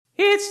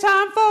It's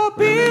time for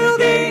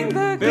building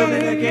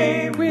the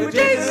game with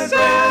Jason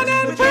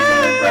and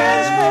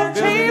Brad.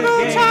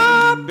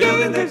 Tabletop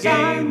game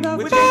design,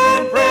 the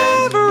fun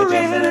never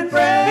ends.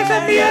 It's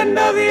at the end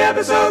of the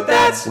episode,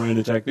 that's when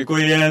it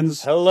technically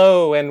ends.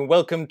 Hello and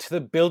welcome to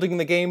the Building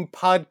the Game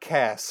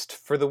podcast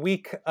for the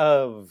week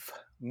of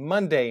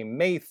Monday,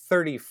 May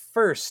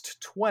 31st,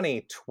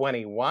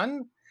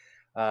 2021.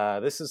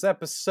 This is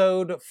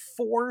episode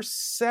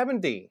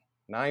 470.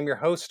 And I'm your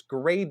host,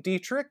 Gray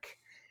Dietrich.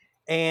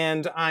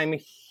 And I'm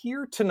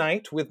here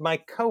tonight with my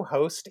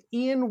co-host,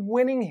 Ian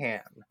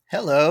Winningham.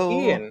 Hello.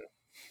 Ian,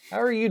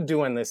 how are you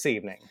doing this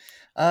evening?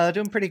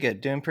 Doing pretty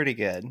good.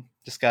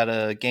 Just got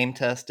a game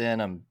test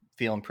in. I'm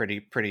feeling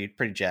pretty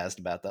jazzed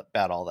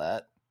about all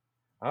that.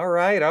 All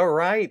right.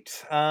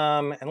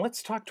 And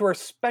let's talk to our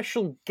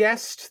special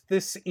guest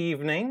this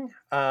evening.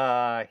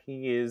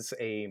 He is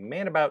a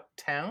man about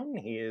town.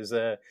 He is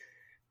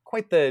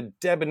quite the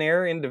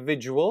debonair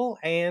individual,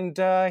 and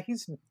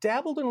he's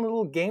dabbled in a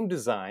little game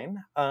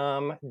design.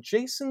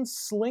 Jason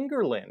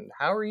Slingerland,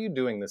 how are you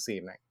doing this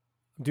evening?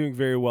 I'm doing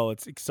very well.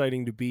 It's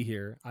exciting to be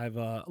here. I've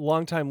a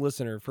long-time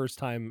listener,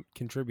 first-time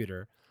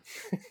contributor.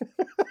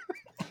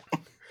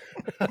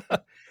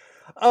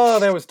 Oh,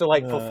 that was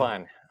delightful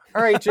fun.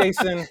 All right,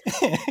 Jason,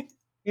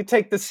 you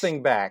take this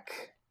thing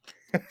back.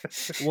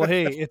 Well,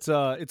 hey,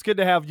 it's good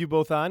to have you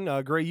both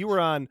on. Gray, you were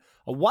on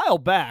a while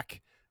back.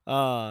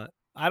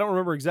 I don't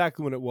remember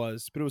exactly when it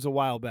was, but it was a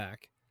while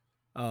back.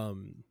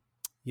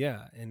 Yeah,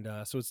 and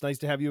so it's nice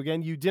to have you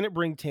again. You didn't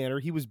bring Tanner;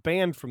 he was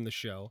banned from the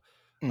show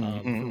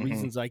for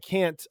reasons I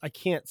can't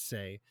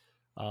say.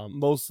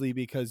 Mostly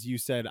because you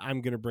said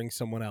I'm going to bring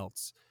someone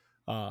else.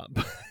 I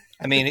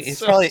mean,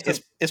 it's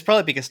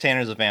probably because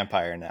Tanner's a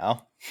vampire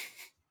now.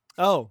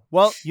 Oh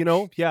well,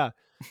 yeah.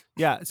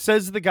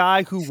 Says the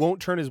guy who won't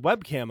turn his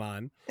webcam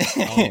on.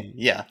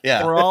 Yeah.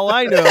 For all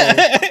I know,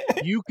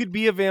 you could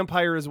be a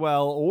vampire as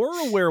well, or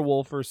a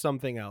werewolf, or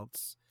something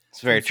else.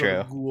 It's very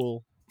true.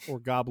 Ghoul or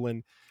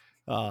goblin.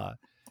 But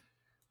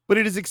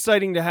it is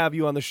exciting to have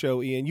you on the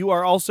show, Ian. You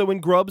are also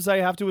in Grubs, I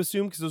have to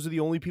assume, because those are the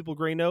only people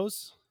Gray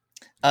knows.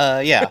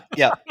 Yeah.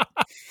 Yep.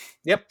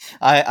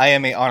 I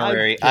am a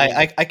honorary.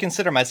 I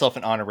consider myself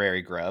an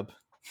honorary grub.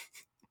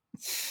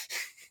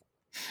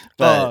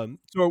 But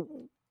so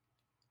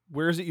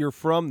where is it you're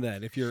from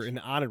then? If you're an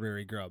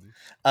honorary grub,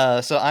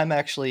 so I'm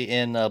actually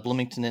in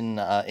Bloomington, in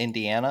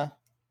Indiana.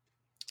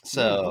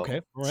 So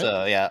okay, all right.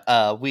 So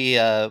yeah, we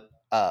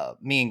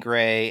me and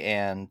Gray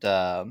and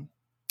a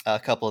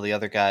couple of the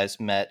other guys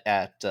met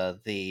at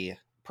the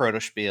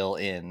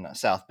Protospiel in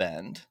South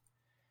Bend.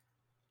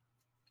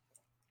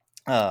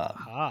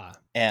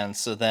 And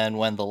so then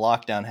when the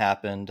lockdown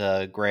happened,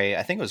 Gray,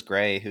 I think it was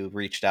Gray who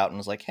reached out and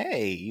was like,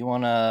 "Hey, you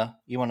wanna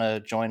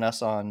join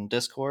us on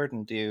Discord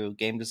and do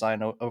game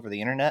design over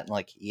the internet?" And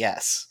like,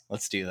 yes,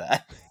 let's do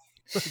that.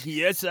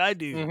 Yes, I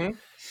do. Mm-hmm.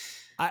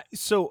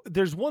 So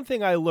there's one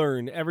thing I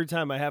learn every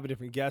time I have a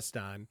different guest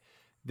on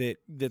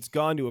that's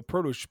gone to a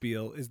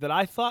Protospiel is that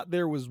I thought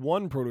there was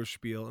one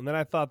Protospiel and then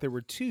I thought there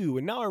were two,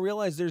 and now I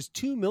realize there's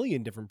 2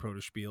 million different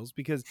Protospiels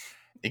because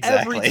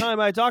every time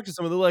I talk to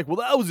someone, they're like, "Well,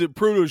 that was at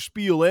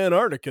Protospiel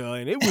Antarctica,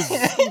 and it was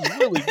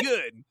really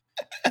good.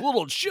 A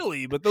little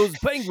chilly, but those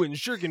penguins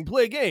sure can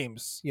play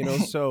games,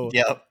 So,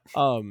 yep.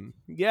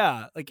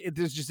 Yeah, like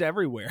there's just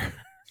everywhere."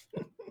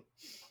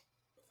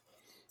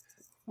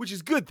 Which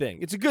is a good thing.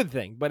 It's a good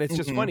thing, but it's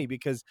just funny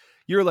because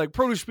you're like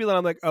Protospiel, and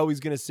I'm like, oh, he's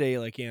gonna say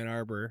like Ann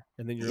Arbor,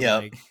 and then you're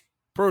like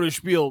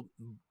Protospiel,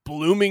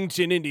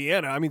 Bloomington,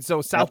 Indiana. I mean,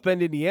 so South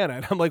Bend, Indiana,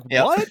 and I'm like,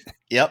 what?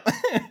 Yep.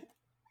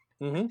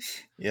 Mm-hmm.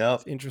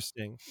 Yep. It's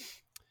interesting.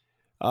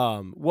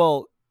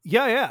 Well,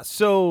 yeah.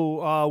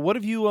 So, what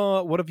have you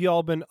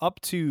all been up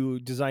to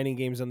designing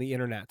games on the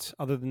internet?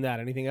 Other than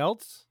that, anything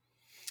else?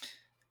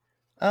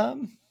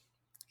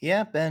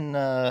 Yeah, been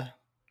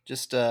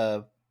just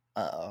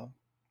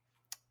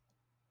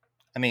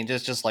I mean,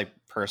 just like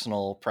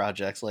personal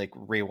projects, like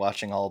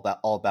rewatching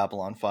all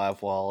Babylon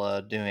 5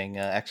 while doing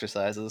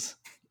exercises.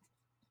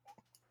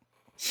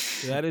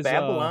 That is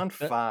Babylon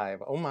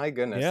 5. Oh my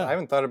goodness. Yeah. I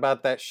haven't thought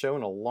about that show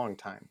in a long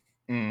time.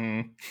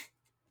 Mm-hmm.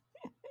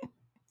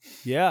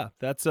 Yeah,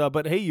 that's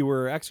but hey, you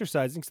were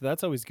exercising, so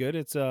that's always good.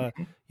 It's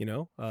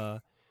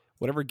whatever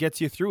gets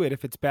you through it.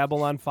 If it's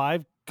Babylon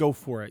 5, go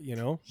for it,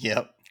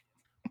 Yep.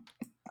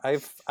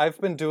 I've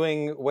been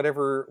doing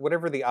whatever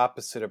the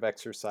opposite of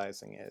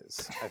exercising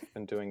is. I've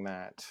been doing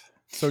that.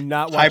 So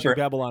not watching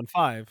Babylon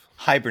 5.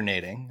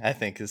 Hibernating, I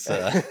think, is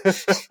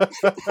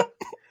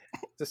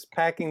just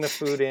packing the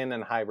food in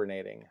and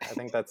hibernating. I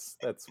think that's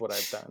what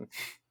I've done.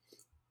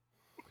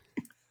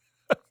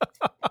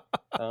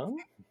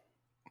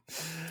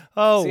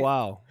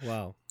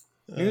 Wow.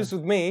 News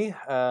with me.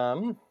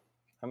 I'm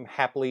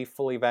happily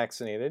fully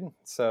vaccinated.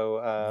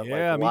 So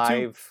me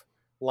too.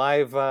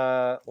 Live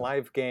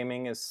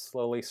gaming is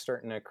slowly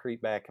starting to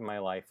creep back in my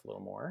life a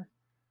little more.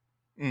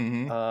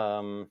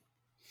 Mm-hmm.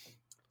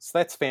 So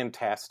that's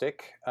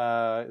fantastic.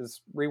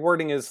 As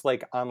rewarding as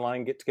like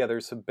online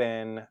get-togethers have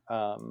been,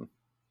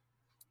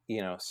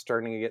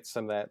 starting to get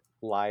some of that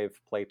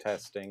live play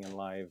testing and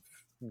live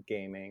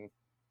gaming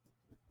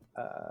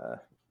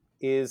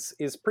is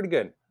pretty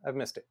good. I've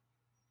missed it.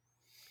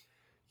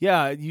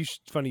 Yeah,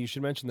 funny you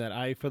should mention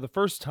that. For the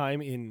first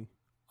time in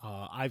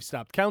I've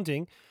stopped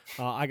counting,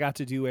 I got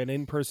to do an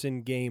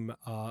in-person game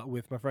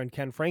with my friend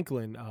Ken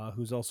Franklin,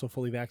 who's also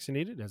fully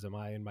vaccinated, as am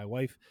I and my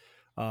wife.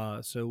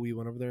 So we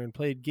went over there and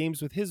played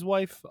games with his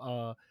wife.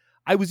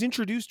 I was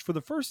introduced for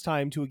the first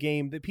time to a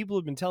game that people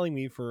have been telling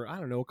me for, I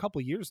don't know, a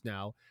couple years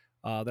now,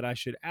 that I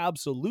should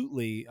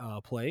absolutely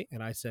play.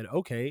 And I said,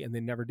 okay, and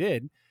then never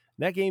did.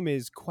 And that game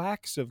is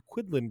Quacks of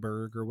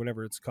Quedlinburg, or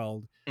whatever it's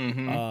called.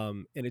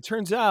 And it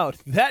turns out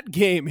that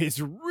game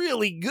is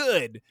really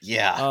good.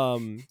 Yeah.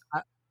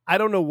 I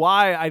don't know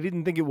why I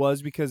didn't think it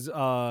was, because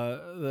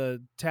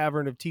the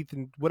Tavern of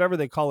whatever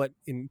they call it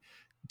in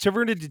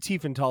Taverne de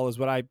Tiefenthal is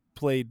what I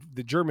played,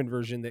 the German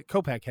version that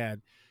Kopak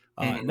had.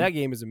 And that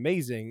game is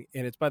amazing,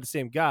 and it's by the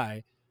same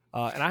guy.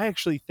 And I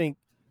actually think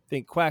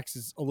Quacks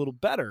is a little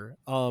better.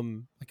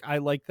 I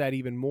like that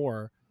even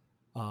more.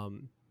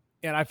 And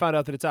I found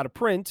out that it's out of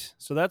print,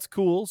 so that's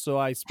cool. So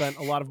I spent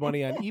a lot of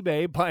money on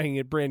eBay buying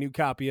a brand new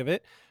copy of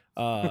it,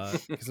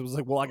 because it was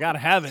like, well, I gotta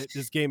have it.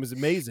 This game is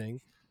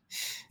amazing.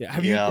 Yeah,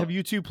 have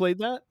you two played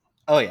that?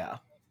 Oh yeah,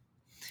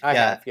 I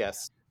have.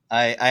 Yes,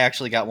 I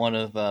actually got one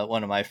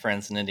of my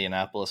friends in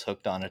Indianapolis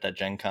hooked on it at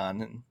Gen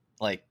Con, and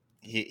like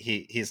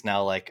he's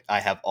now like,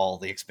 I have all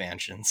the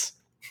expansions.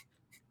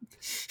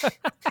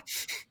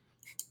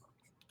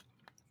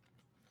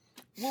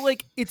 Well,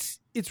 like it's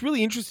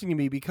really interesting to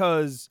me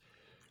because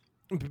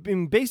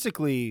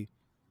basically,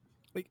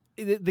 like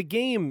the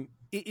game,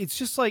 it's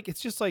just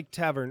like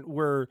Tavern,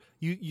 where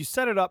you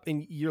set it up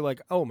and you're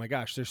like, oh my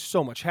gosh, there's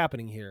so much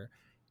happening here,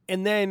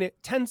 and then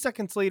 10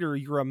 seconds later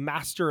you're a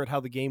master at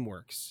how the game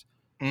works.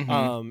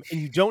 And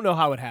you don't know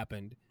how it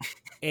happened,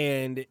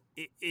 and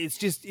it's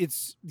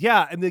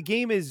and the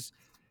game is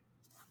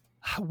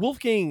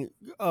Wolfgang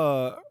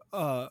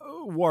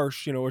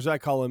Warsch, or as I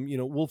call him,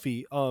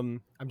 Wolfie.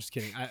 I'm just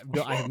kidding. I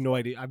have no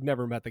idea. I've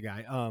never met the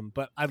guy.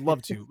 But I'd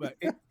love to. But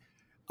it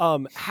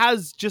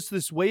has just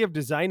this way of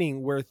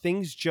designing where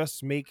things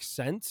just make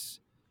sense,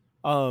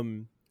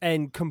 and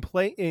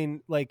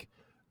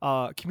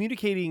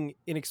communicating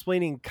and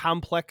explaining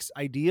complex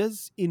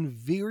ideas in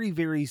very,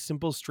 very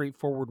simple,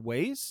 straightforward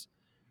ways.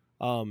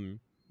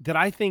 That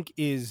I think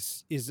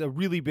is a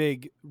really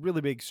big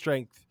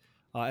strength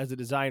as a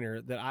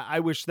designer. That I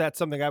wish that's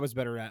something I was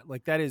better at.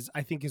 Like that is,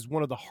 I think, is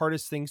one of the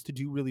hardest things to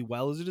do really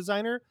well as a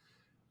designer,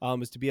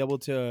 is to be able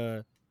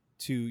to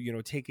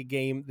take a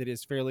game that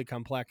is fairly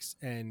complex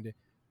and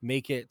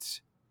make it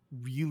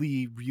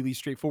really, really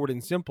straightforward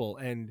and simple.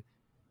 And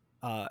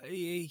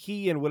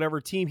he and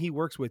whatever team he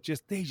works with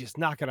they just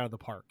knock it out of the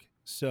park.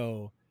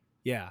 So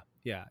yeah,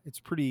 it's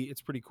pretty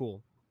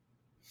cool.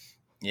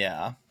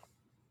 Yeah.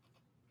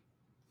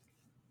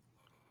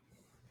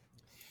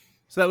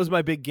 So that was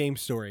my big game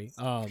story.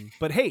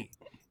 But hey,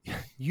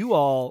 you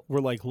all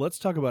were like, let's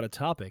talk about a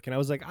topic. And I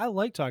was like, I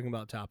like talking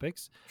about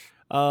topics.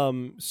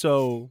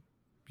 So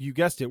you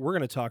guessed it. We're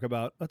going to talk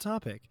about a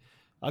topic.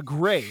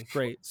 Great.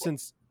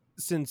 Since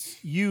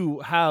you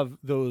have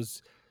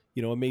those,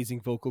 amazing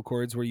vocal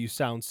cords where you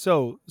sound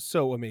so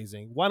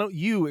amazing, why don't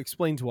you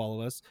explain to all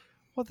of us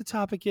what the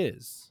topic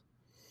is?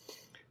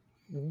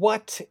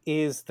 What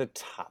is the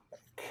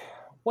topic?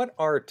 What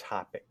are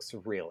topics,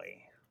 really?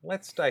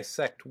 Let's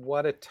dissect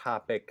what a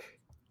topic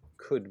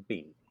could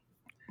be.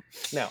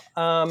 Now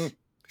I'm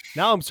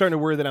starting to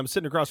worry that I'm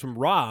sitting across from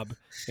Rob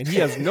and he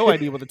has no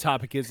idea what the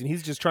topic is and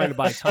he's just trying to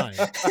buy time.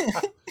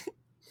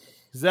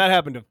 Because that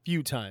happened a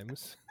few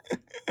times.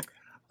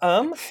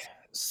 I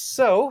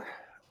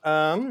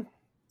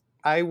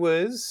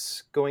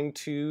was going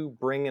to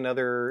bring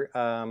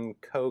another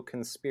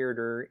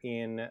co-conspirator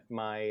in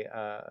my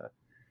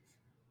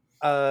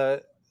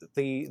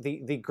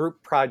the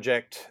group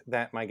project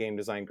that my game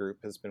design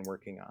group has been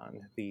working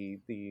on. The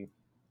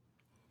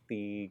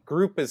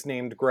group is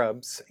named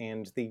Grubs,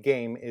 and the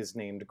game is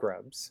named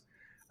Grubs.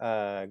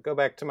 Go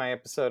back to my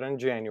episode on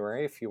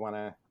January if you want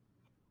to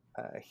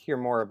hear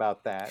more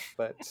about that,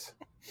 but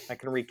I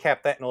can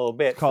recap that in a little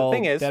bit. The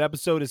thing is, that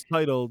episode is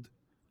titled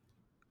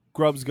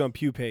Grubs Gonna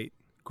Pupate.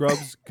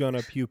 Grubs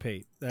Gonna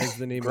Pupate. That is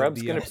the name Grubs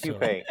of the episode. Grubs Gonna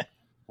Pupate.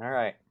 All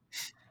right.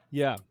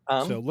 Yeah.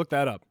 So look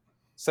that up.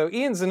 So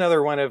Ian's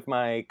another one of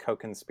my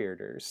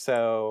co-conspirators.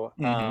 So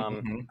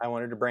I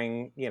wanted to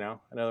bring,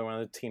 another one of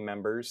the team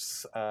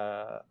members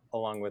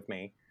along with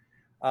me.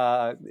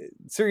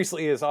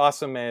 Seriously, as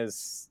awesome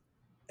as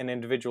an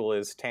individual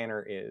as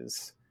Tanner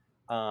is,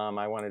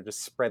 I wanted to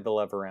spread the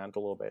love around a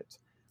little bit.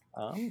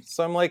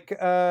 So I'm like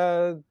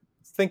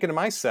thinking to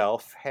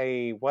myself,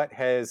 hey, what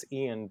has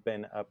Ian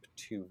been up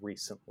to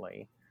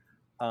recently?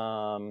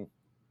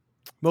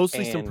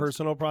 Mostly some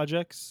personal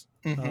projects.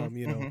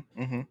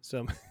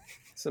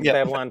 Some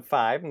Babylon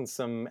 5 and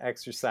some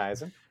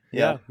exercising.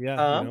 Yeah.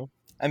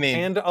 I mean,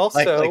 and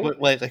also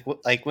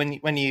like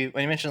when you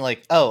mentioned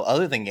like, oh,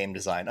 other than game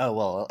design. Oh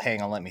well,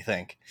 hang on, let me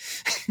think.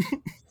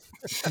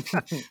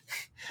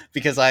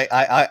 Because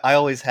I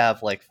always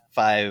have like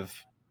 5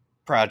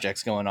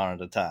 projects going on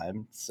at a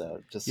time.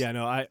 So just Yeah,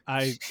 no, I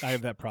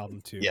have that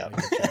problem too. Yeah.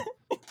 I get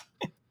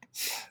you.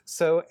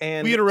 So,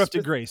 and We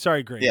interrupted Gray.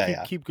 Sorry, Gray.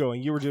 Yeah, Keep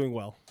going. You were doing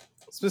well.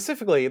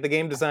 specifically, the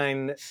game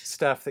design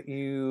stuff that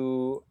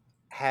you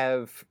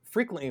have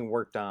frequently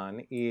worked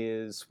on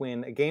is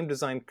when a game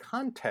design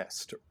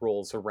contest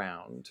rolls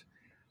around.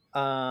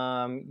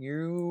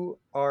 You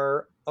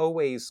are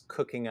always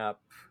cooking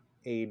up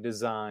a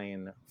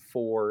design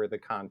for the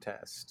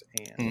contest,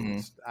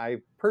 and I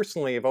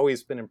personally have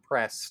always been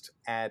impressed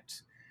at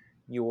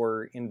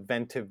your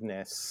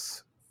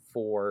inventiveness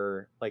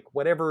for like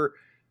whatever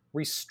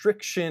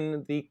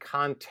restriction the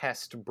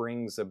contest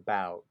brings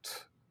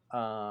about.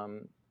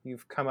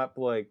 You've come up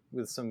like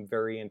with some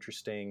very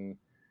interesting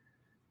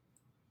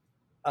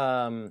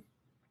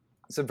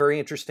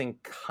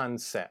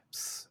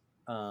concepts,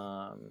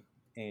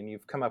 and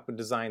you've come up with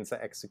designs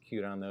that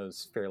execute on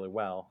those fairly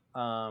well.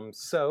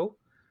 So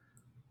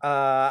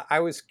I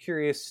was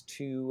curious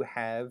to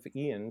have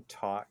Ian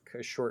talk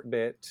a short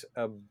bit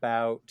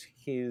about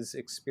his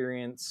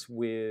experience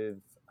with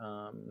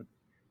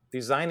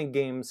designing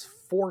games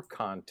for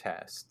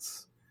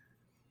contests,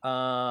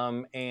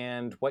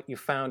 and what you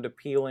found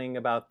appealing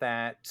about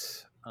that,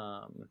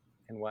 and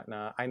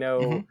whatnot. I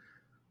know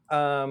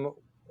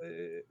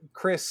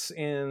Chris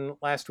in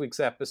last week's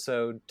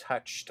episode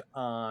touched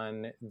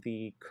on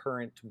the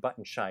current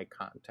Button Shy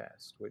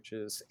contest, which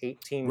is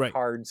 18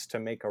 cards to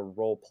make a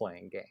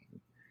role-playing game.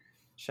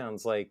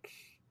 Sounds like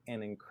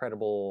an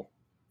incredible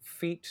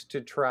feat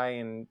to try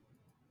and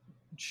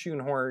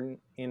shoehorn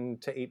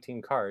into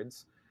 18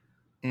 cards.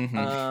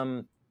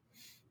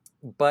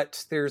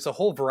 But there's a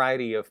whole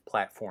variety of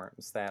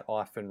platforms that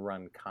often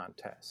run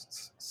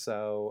contests.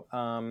 So,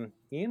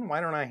 Ian,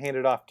 why don't I hand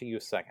it off to you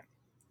a second?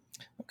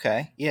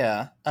 Okay,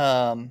 yeah.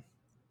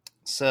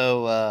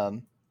 So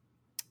let's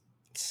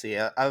see.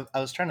 I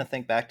was trying to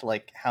think back to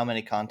like how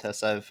many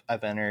contests I've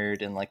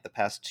entered in like the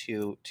past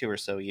two or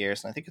so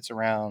years, and I think it's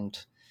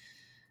around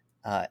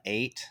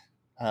 8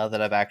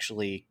 that I've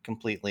actually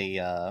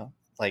completely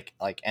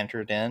like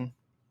entered in.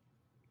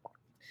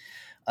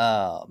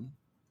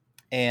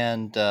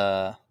 And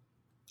I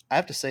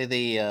have to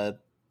say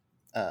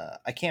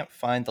I can't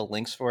find the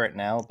links for it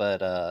now,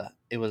 but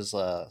it was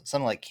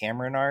something like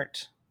Cameron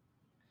Art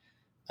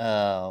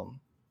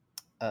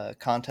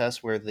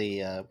contest were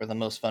the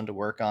most fun to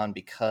work on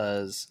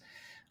because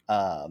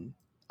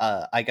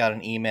I got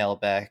an email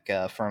back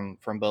from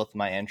both of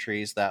my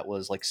entries that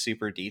was like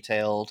super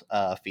detailed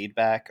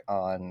feedback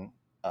on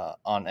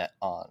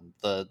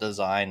the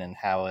design and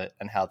how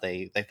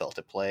they felt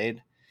it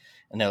played,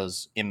 and it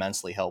was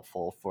immensely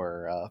helpful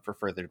for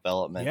further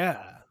development.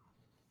 Yeah.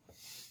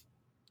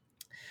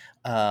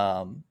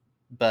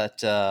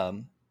 But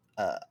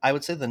I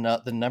would say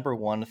the number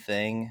one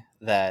thing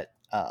that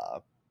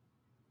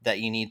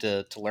you need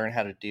to learn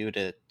how to do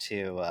to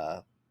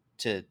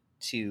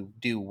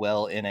do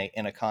well in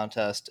a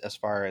contest as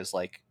far as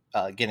like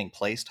getting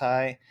placed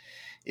high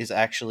is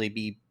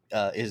actually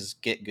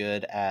get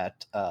good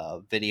at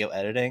video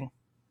editing,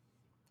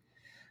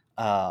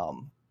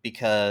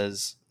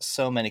 because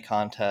so many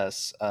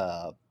contests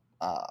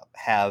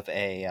have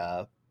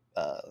a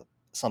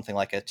something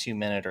like a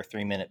 2-minute or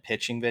 3-minute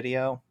pitching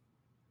video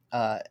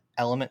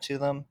element to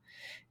them.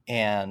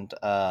 And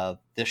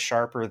the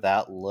sharper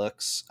that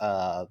looks,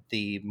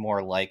 the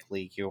more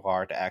likely you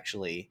are to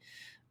actually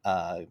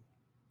to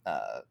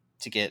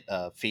get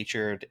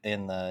featured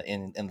in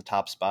the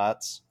top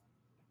spots,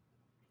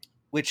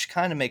 which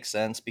kind of makes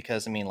sense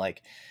because I mean,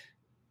 like,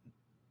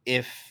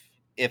 if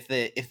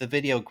the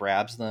video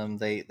grabs them,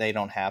 they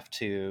don't have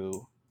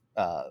to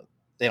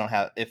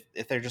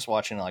if they're just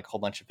watching like a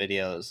whole bunch of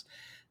videos,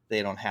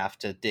 they don't have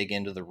to dig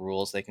into the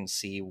rules. They can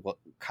see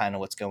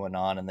what's going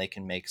on, and they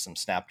can make some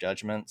snap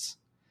judgments.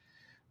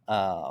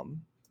 But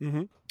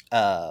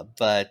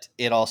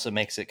it also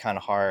makes it kind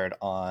of hard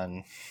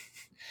on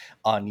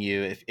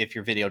you if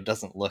your video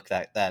doesn't look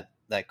that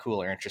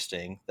cool or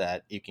interesting,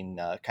 that you can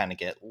kind of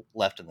get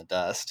left in the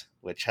dust,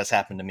 which has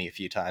happened to me a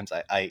few times.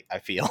 I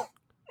feel.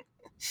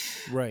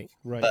 Right.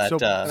 But, so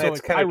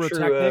like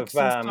pyrotechnics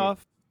and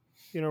stuff,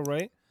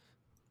 right?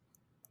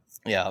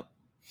 Yeah.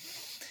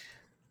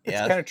 It's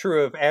kind of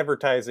true of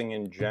advertising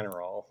in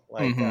general.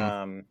 Like,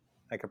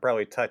 I could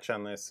probably touch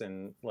on this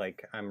in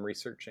like I'm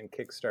researching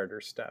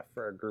Kickstarter stuff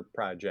for a group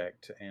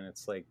project, and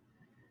it's like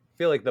I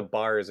feel like the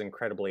bar is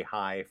incredibly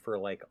high for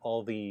like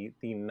all the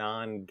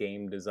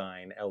non-game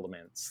design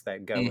elements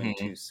that go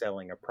into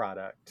selling a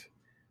product.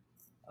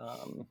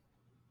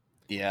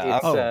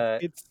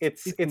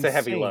 It's a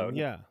heavy load.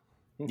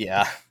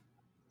 Yeah.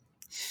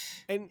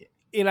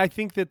 And I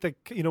think that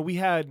we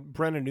had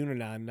Brenna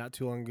Noonan on not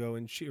too long ago,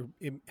 and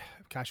it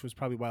was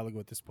probably a while ago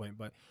at this point,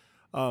 but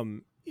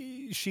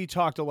she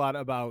talked a lot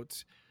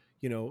about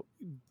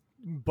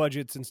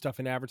budgets and stuff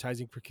in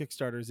advertising for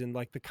Kickstarters, and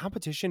like the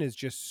competition is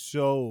just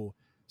so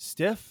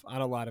stiff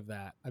on a lot of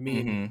that. I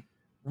mean,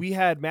 we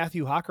had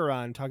Matthew Hawker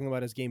on talking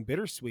about his game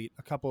Bittersweet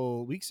a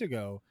couple weeks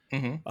ago,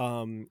 and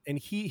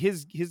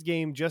his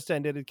game just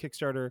ended at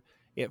Kickstarter.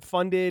 It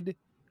funded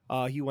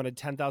He wanted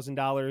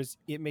 $10,000.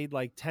 It made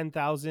like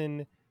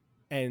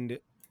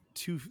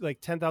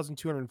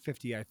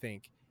 10,250, I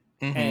think.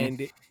 Mm-hmm.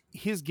 And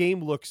his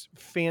game looks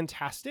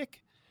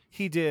fantastic.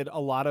 He did a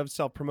lot of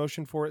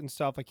self-promotion for it and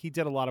stuff. Like, he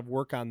did a lot of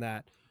work on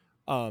that.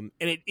 And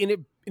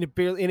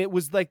it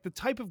was like the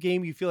type of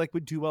game you feel like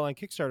would do well on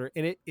Kickstarter,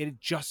 and it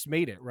just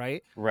made it,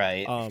 right?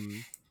 Right.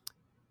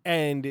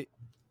 And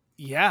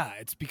yeah,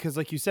 it's because,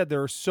 like you said,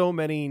 there are so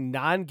many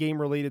non-game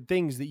related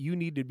things that you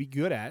need to be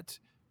good at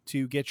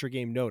to get your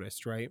game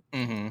noticed, right?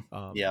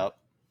 Mm-hmm. Yep.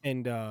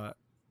 And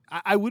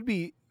I would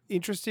be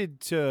interested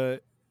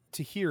to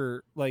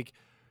hear, like,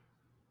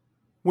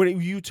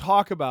 when you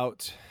talk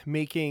about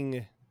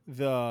making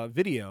the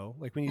video,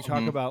 like when you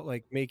talk Mhm. about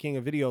like making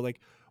a video, like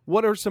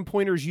what are some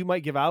pointers you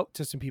might give out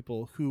to some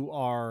people who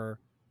are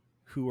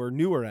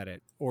newer at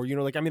it? Or, you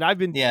know, like, I mean, I've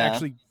been Yeah.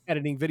 actually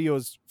editing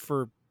videos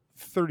for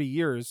 30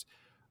 years.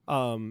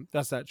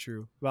 That's not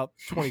true. About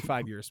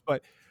 25 years.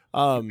 But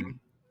I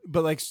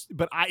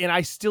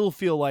still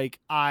feel like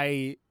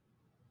I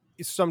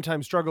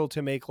sometimes struggle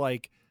to make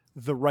like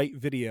the right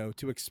video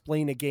to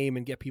explain a game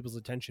and get people's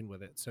attention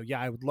with it. So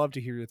yeah, I would love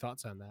to hear your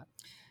thoughts on that.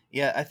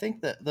 Yeah, I think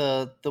that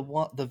the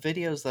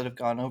videos that have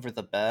gone over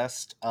the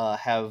best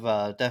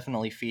have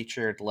definitely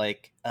featured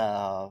like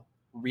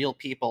real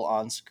people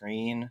on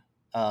screen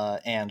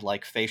and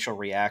like facial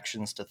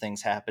reactions to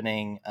things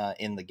happening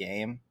in the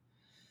game.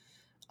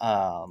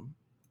 One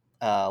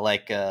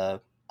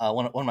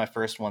of my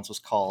first ones was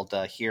called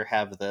 "Here,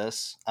 Have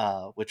This,"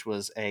 which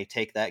was a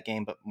take that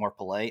game but more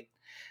polite.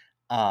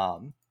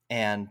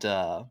 And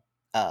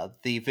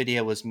the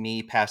video was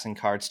me passing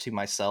cards to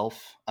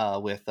myself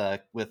with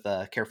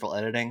careful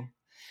editing.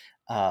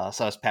 So I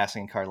was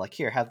passing a card like,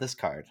 "Here, have this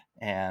card,"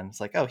 and it's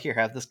like, "Oh, here,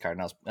 have this card."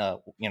 And I was,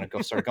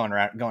 going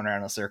around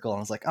in a circle, and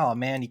I was like, "Oh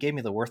man, you gave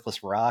me the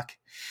worthless rock,"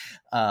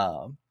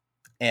 and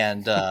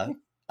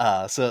so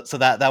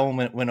that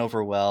one went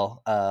over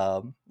well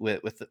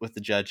with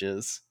the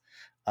judges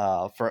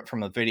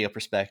from a video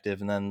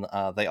perspective, and then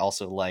they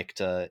also liked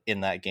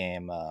in that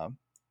game.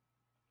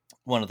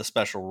 One of the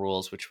special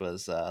rules, which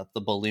was the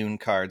balloon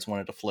cards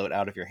wanted to float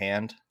out of your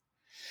hand.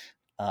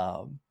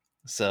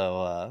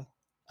 So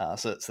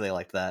they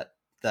liked that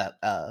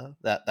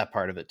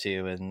part of it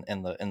too,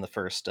 in the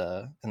first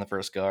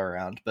go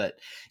around.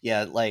 But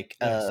yeah, like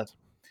Nice.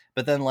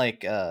 but then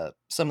like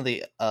some of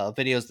the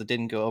videos that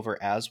didn't go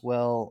over as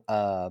well,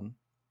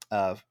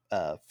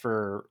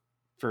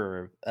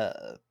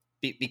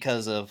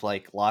 because of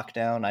like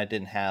lockdown, I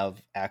didn't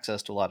have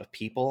access to a lot of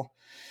people.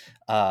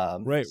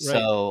 Right.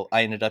 So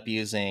I ended up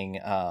using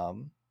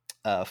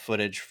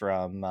footage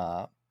from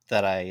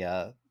that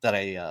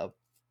I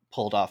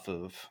pulled off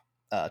of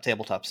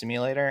Tabletop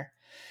Simulator,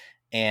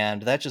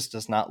 and that just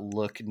does not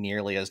look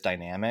nearly as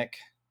dynamic,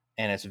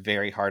 and it's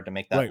very hard to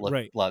make that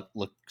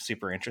look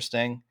super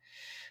interesting.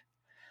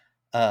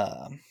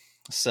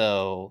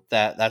 So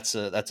that's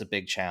a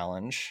big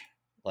challenge.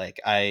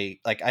 I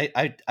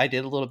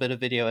did a little bit of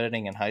video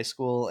editing in high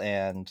school,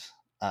 and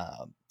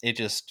it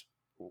just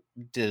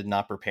did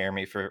not prepare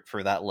me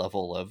for that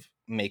level of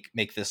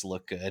make this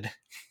look good.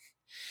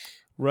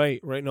 Right.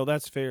 No,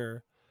 that's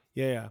fair.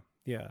 Yeah.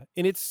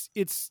 And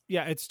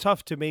it's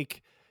tough to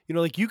make, you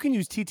know, like you can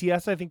use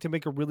TTS, I think, to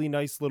make a really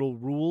nice little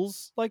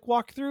rules like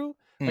walkthrough.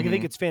 Like, I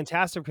think it's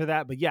fantastic for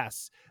that. But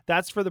yes,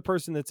 that's for the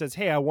person that says,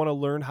 "Hey, I want to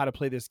learn how to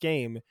play this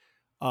game."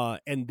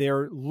 And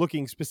they're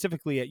looking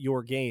specifically at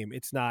your game.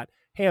 It's not,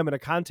 "Hey, I'm in a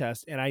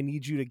contest and I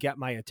need you to get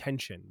my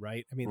attention."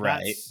 Right. I mean,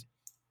 right.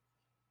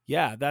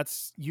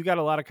 that's you got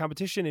a lot of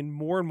competition, and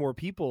more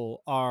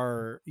people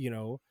are, you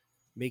know,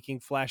 making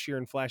flashier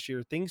and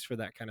flashier things for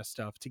that kind of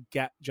stuff to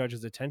get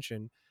judges'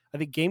 attention. I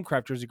think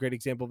GameCrafter is a great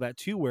example of that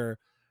too, where,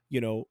 you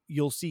know,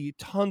 you'll see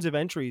tons of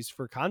entries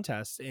for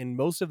contests and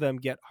most of them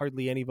get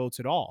hardly any votes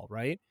at all,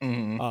 right?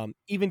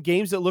 Even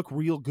games that look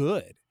real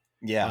good.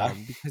 Yeah.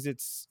 Because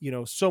it's, you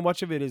know, so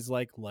much of it is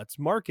like, let's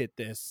market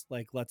this,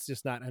 like, let's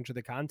just not enter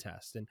the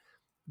contest. And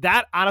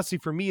that honestly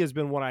for me has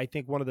been one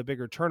of the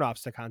bigger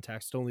turnoffs to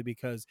contests, only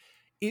because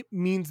it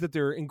means that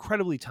they're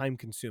incredibly time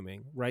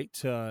consuming, right?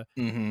 To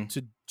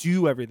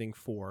do everything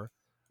for.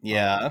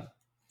 Yeah.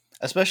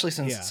 Especially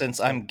since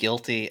I'm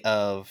guilty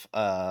of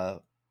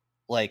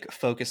like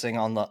focusing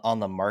on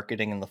the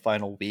marketing in the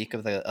final week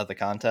of the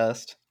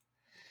contest,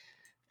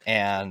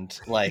 and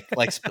like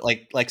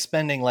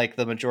spending like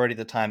the majority of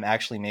the time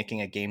actually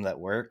making a game that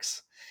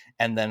works,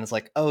 and then it's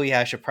like, oh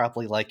yeah, I should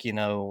probably, like, you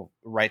know,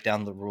 write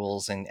down the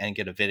rules and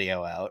get a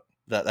video out.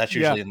 That's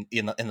usually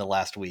in the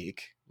last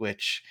week,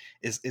 which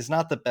is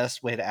not the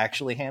best way to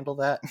actually handle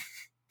that.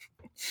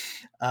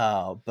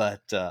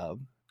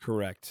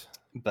 Correct.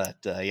 But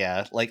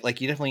yeah,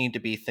 like you definitely need to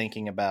be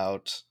thinking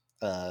about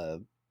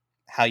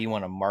how you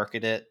want to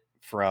market it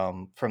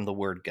from the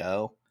word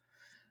go.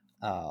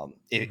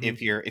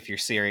 If you're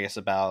serious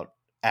about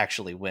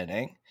actually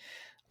winning.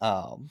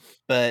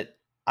 But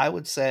I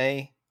would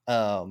say,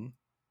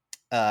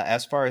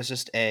 as far as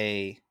just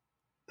a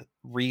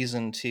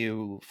reason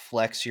to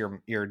flex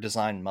your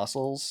design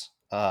muscles,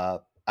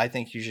 I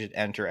think you should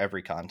enter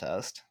every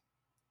contest.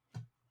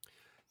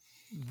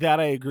 That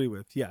I agree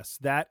with. Yes,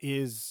 that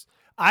is.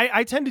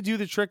 I tend to do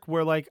the trick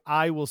where like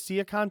I will see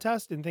a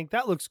contest and think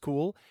that looks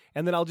cool,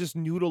 and then I'll just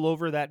noodle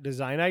over that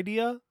design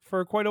idea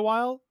for quite a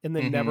while, and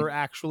then Mm-hmm. never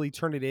actually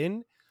turn it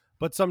in.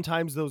 But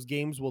sometimes those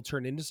games will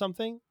turn into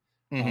something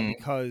Mm-hmm.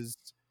 because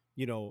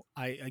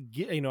I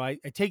get I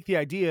take the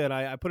idea and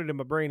I put it in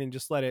my brain and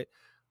just let it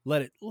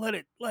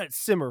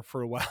simmer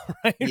for a while,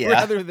 right? Yeah.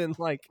 Rather than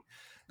like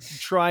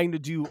trying to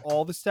do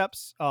all the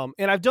steps.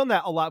 And I've done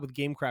that a lot with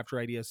Game Crafter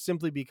ideas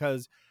simply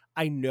because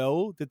I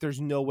know that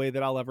there's no way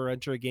that I'll ever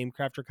enter a Game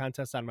Crafter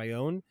contest on my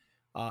own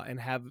and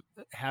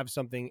have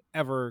something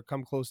ever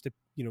come close to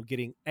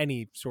getting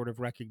any sort of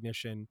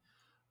recognition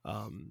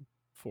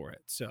for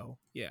it. So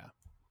yeah.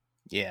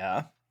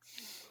 Yeah.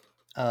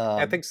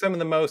 I think some of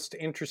the most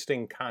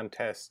interesting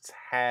contests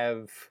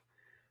have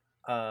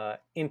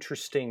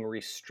interesting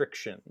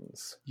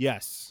restrictions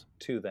Yes.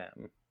 to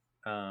them.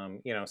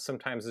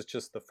 Sometimes it's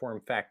just the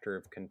form factor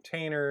of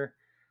container.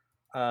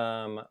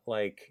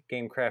 Like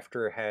Game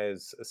Crafter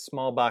has a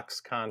small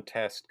box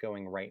contest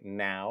going right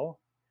now.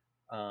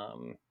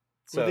 So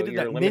they did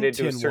you're that limited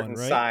to a Mint Tin certain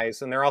one, right?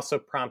 size, and they're also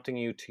prompting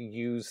you to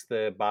use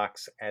the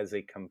box as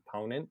a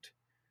component.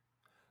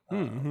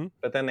 Mm-hmm.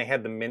 But then they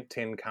had the Mint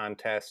Tin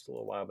contest a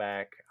little while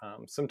back.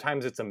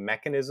 Sometimes it's a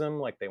mechanism,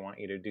 like they want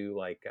you to do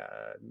like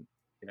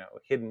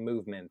hidden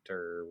movement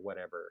or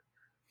whatever.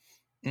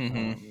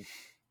 Mm-hmm.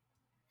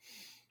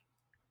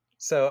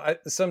 So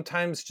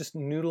sometimes just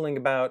noodling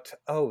about,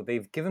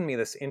 they've given me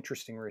this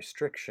interesting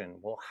restriction.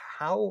 Well,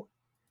 how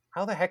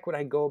the heck would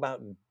I go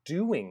about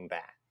doing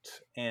that?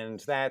 And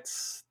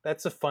that's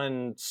a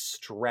fun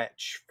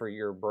stretch for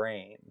your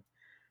brain.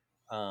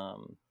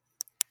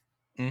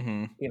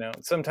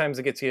 Sometimes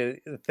it gets you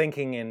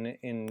thinking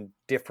in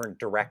different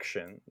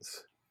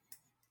directions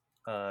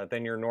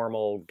than your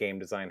normal game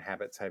design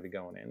habits have you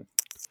going in.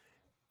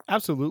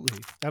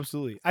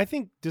 Absolutely. I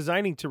think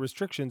designing to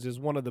restrictions is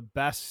one of the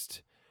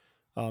best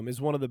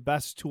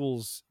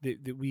tools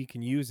that we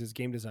can use as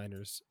game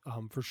designers,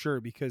 for sure,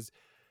 because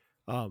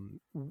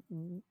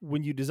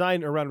when you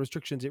design around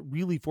restrictions, it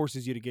really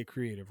forces you to get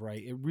creative,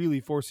 right? It really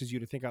forces you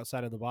to think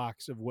outside of the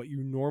box of what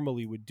you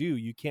normally would do.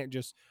 You can't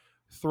just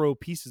throw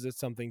pieces at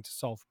something to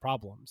solve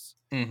problems.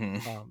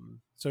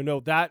 So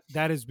no, that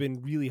has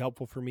been really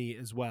helpful for me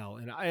as well.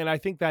 And I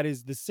think that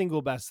is the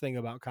single best thing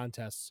about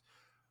contests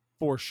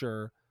for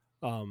sure.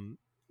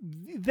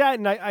 That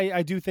and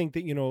I do think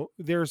that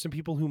there are some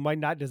people who might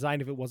not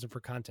design if it wasn't for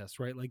contests,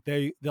 right? Like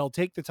they'll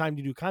take the time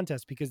to do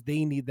contests because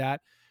they need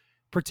that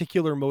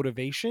particular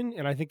motivation,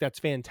 and I think that's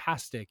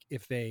fantastic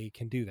if they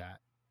can do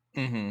that.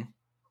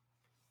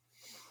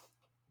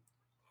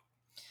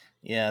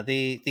 Yeah,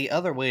 the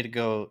other way to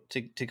go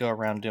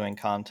around doing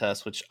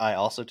contests, which I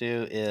also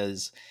do,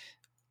 is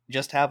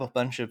just have a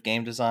bunch of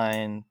game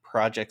design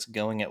projects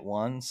going at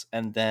once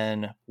and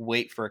then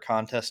wait for a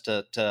contest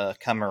to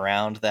come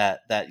around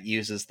that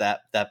uses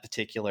that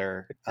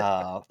particular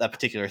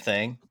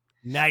thing.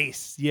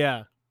 Nice.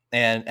 Yeah.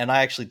 And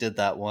I actually did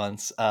that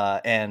once,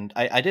 and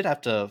I did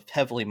have to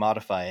heavily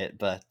modify it,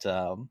 but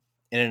it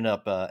ended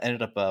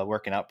up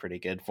working out pretty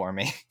good for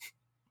me.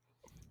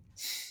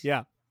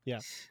 Yeah.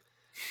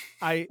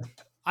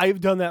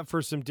 I've done that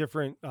for some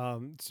different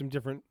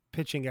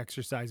pitching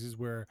exercises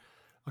where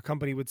a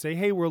company would say,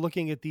 "Hey, we're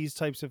looking at these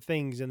types of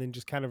things," and then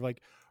just kind of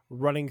like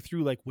running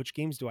through like which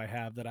games do I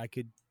have that I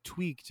could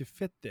tweak to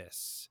fit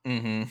this.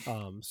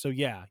 So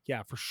yeah,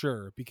 for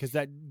sure, because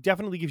that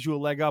definitely gives you a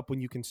leg up when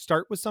you can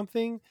start with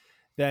something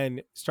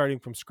than starting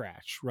from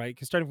scratch, right?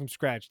 Because starting from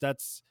scratch,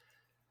 that's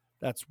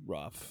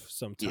rough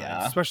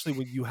sometimes, especially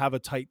when you have a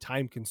tight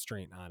time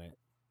constraint on it.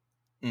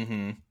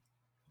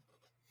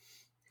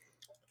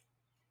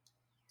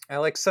 I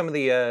like some of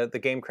the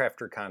Game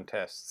Crafter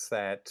contests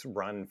that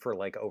run for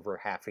like over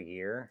half a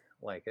year.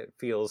 Like it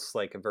feels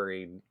like a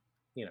very,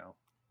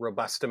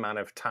 robust amount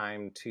of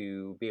time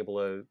to be able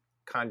to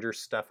conjure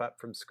stuff up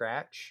from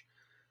scratch.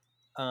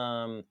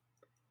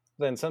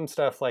 Then some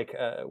stuff like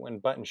when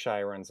Button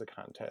Shy runs a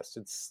contest,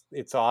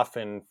 it's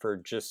often for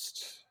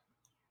just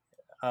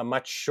a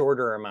much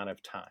shorter amount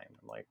of time.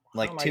 I'm like,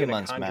 how am I 2 going to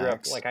months conjure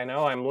max. up? Like I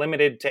know I'm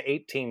limited to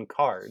 18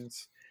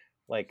 cards.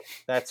 Like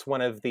that's one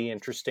of the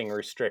interesting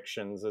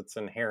restrictions that's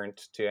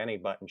inherent to any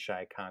Button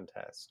Shy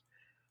contest.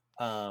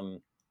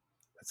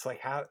 It's like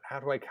how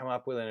do I come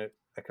up with a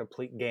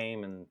complete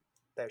game in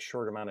that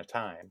short amount of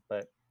time?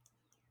 But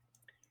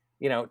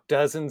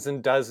dozens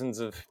and dozens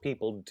of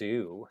people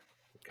do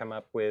come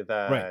up with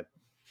Right.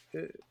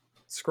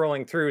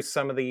 scrolling through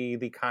some of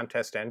the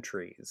contest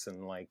entries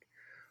and like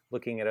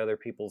looking at other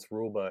people's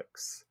rule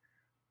books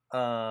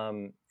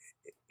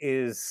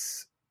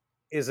is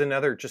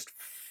another just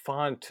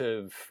font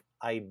of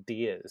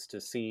ideas to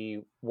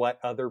see what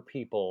other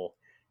people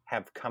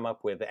have come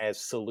up with as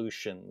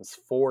solutions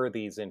for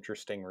these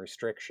interesting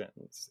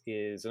restrictions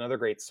is another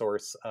great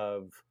source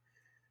of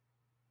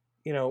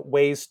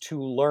ways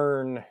to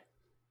learn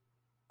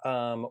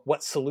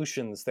what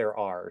solutions there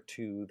are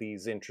to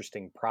these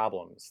interesting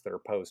problems that are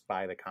posed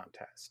by the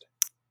contest.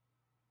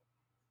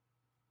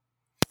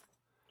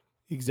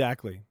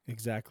 Exactly.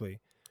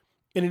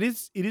 And it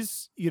is,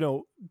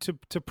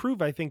 to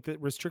prove, I think,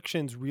 that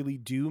restrictions really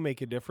do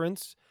make a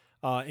difference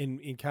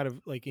in kind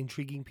of like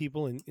intriguing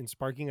people and in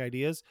sparking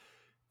ideas.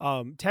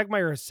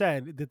 Tagmeyer has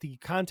said that the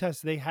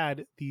contest, they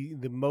had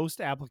the most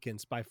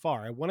applicants by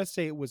far. I want to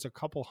say it was a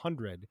couple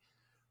hundred,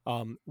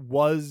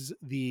 was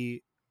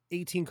the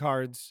 18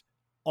 cards,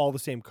 all the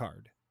same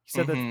card. He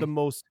said that's the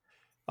most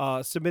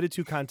submitted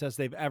to contest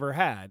they've ever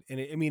had. And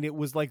it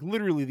was like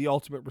literally the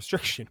ultimate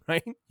restriction,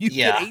 right? You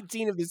get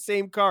 18 of the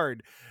same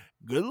card.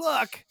 Good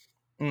luck.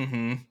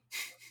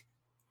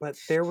 But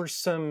there were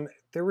some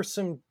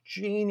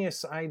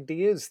genius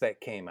ideas that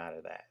came out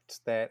of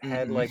that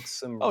had like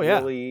some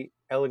really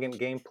elegant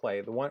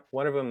gameplay. The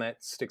one of them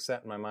that sticks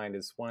out in my mind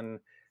is one,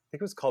 I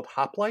think it was called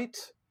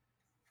Hoplite.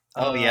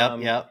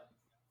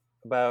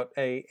 About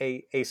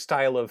a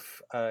style of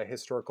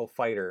historical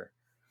fighter,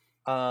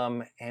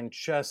 and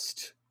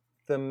just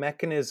the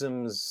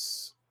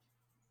mechanisms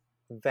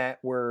that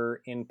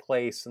were in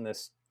place in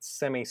this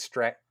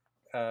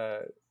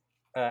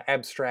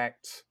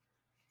abstract,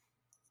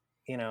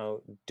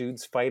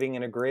 dudes fighting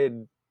in a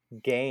grid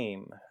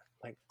game.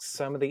 Like,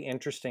 some of the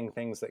interesting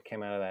things that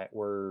came out of that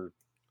were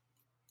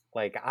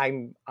like,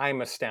 I'm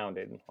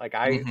astounded. Like,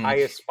 I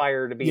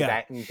aspire to be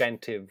that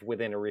inventive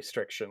within a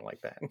restriction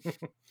like that.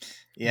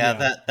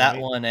 That right?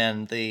 One,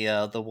 and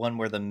the one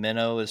where the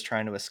minnow is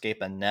trying to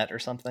escape a net or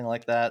something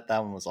like that.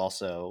 That one was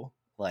also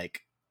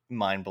like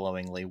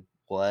mind-blowingly,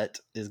 what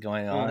is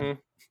going on?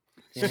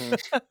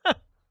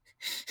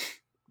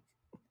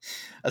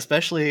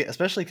 Especially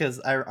because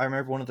I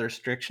remember one of the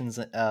restrictions,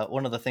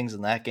 one of the things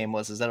in that game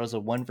was that it was a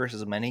one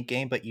versus many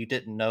game, but you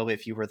didn't know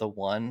if you were the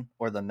one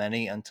or the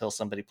many until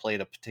somebody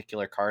played a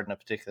particular card in a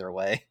particular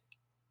way,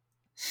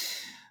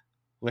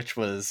 which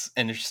was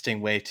an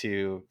interesting way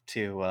to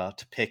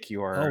pick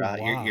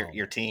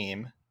your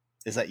team.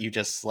 Is that you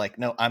just like,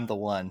 no, I'm the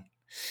one.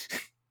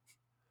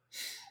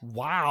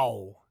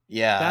 Wow.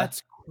 Yeah,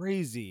 that's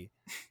crazy.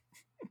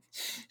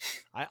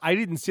 I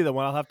didn't see that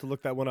one. I'll have to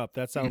look that one up.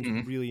 That sounds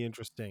really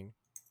interesting.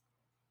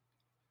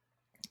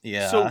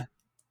 Yeah.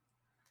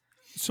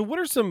 So what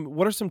are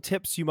some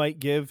tips you might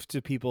give to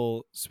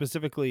people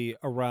specifically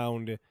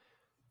around,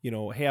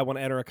 hey, I want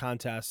to enter a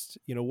contest.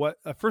 What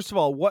first of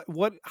all, what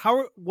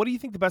do you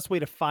think the best way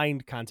to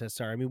find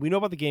contests are? I mean, we know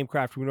about the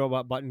GameCraft, we know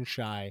about Button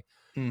Shy.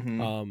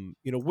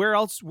 Where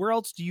else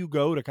do you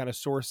go to kind of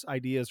source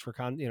ideas for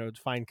to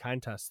find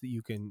contests that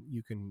you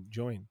can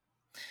join?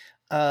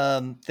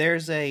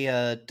 There's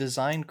a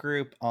design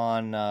group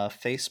on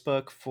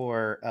Facebook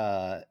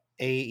for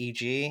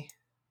AEG.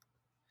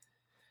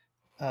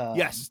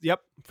 Yes.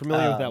 Yep.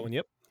 Familiar with that one.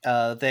 Yep.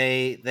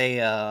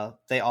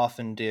 They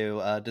often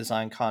do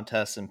design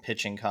contests and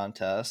pitching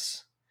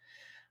contests.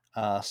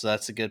 So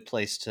that's a good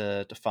place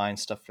to find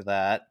stuff for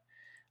that.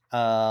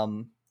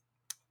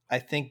 I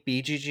think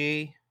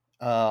BGG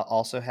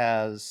also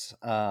has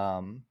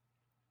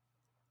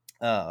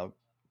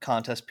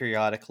contests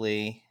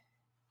periodically.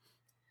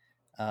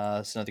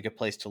 It's another good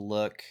place to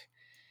look.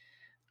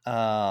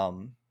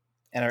 And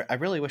I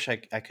really wish I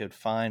could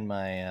find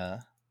my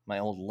my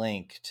old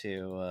link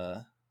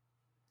to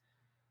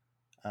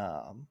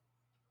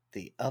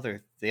the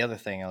other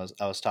thing I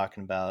was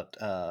talking about.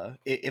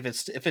 If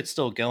it's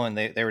still going,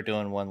 they were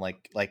doing one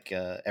like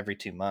every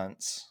 2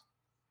 months.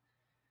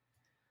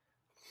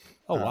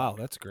 Oh wow,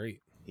 that's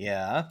great.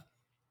 Yeah.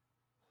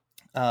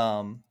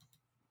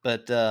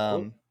 But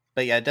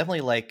yeah,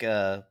 definitely like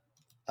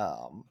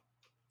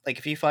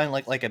if you find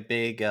like a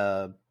big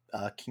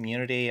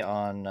community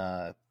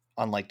on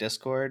like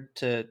Discord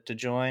to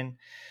join.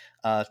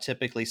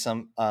 Typically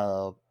there's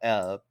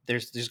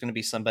going to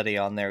be somebody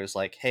on there who's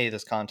like, hey,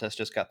 this contest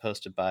just got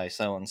posted by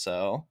so and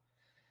so.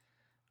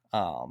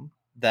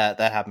 That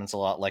happens a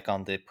lot, like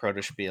on the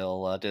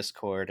Protospiel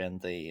Discord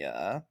and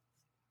the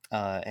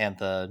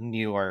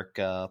New York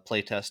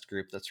playtest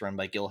group that's run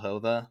by Gil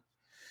Hova.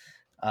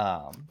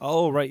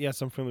 Oh right,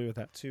 yes, I'm familiar with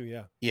that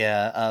too.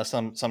 Yeah.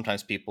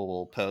 Sometimes people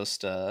will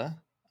post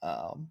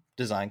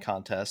design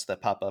contests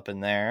that pop up in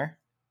there.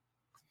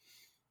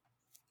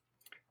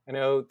 I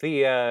know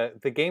the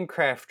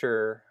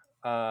GameCrafter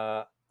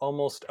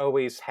almost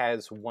always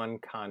has one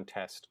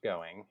contest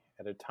going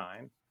at a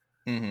time.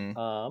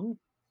 And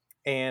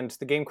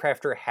the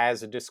GameCrafter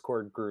has a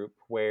Discord group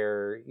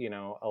where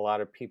a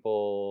lot of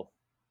people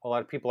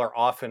are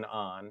often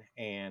on,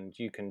 and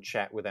you can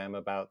chat with them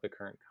about the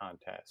current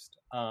contest.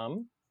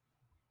 And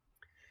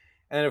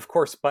of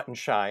course, Button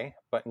Shy.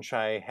 Button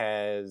Shy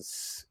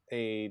has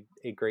a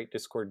great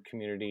Discord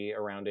community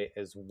around it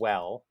as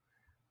well.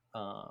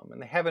 And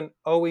they haven't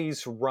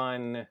always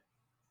run,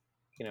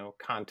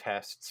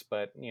 contests,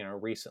 but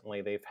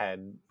recently they've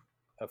had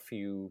a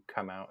few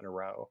come out in a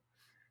row.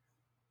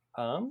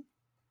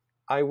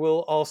 I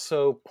will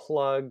also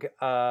plug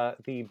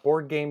the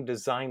Board Game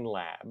Design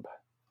Lab.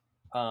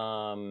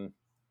 That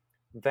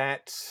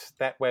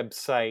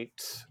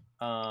website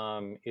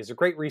is a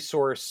great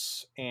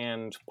resource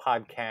and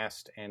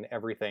podcast and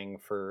everything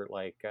for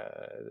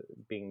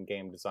being a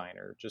game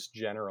designer, just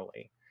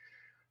generally.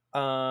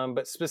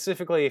 But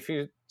specifically, if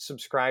you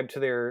subscribe to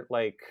their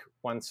like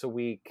once a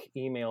week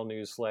email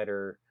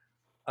newsletter,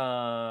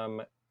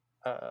 one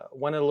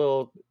of the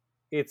little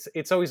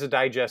it's always a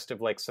digest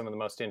of like some of the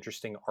most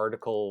interesting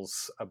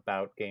articles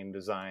about game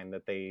design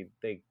that they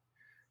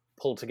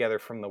pull together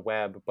from the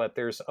web. But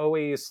there's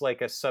always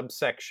like a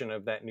subsection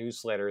of that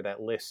newsletter that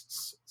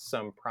lists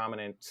some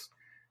prominent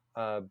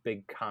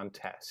big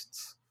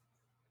contests.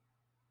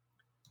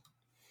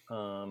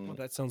 Well,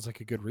 that sounds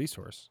like a good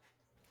resource.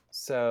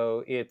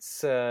 So it's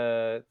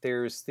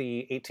there's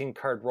the 18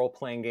 card role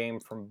playing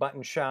game from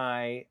Button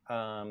Shy,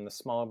 the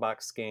smaller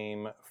box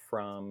game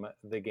from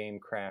The Game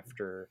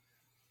Crafter.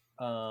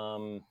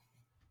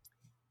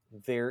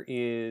 There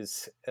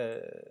is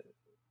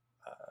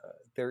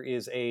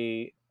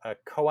a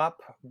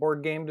co-op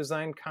board game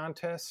design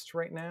contest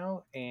right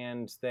now,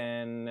 and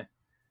then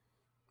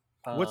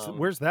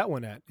Where's that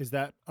one at? Is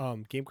that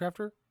Game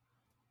Crafter?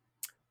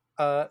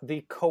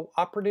 the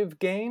cooperative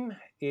game?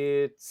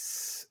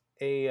 It's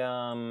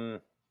a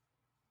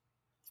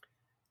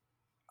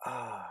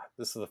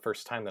this is the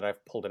first time that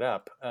I've pulled it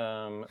up.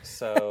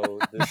 So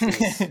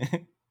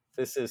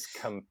this is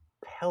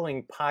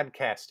compelling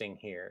podcasting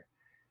here.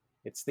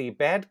 It's the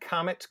Bad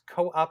Comet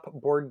Co-op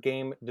Board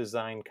Game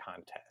Design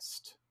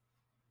Contest.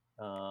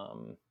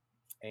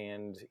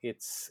 And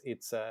it's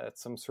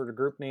some sort of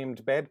group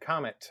named Bad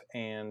Comet,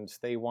 and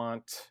they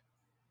want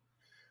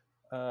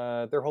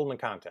they're holding a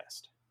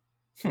contest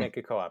to make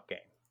a co-op game.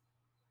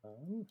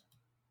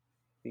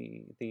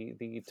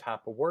 The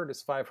top award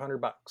is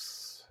 $500.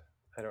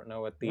 I don't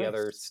know what the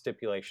other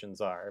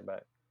stipulations are,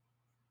 but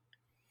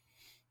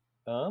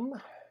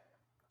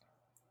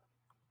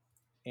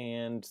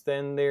and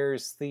then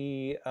there's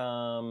the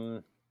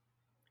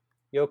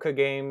Yoka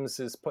Games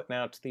is putting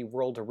out the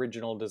World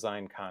Original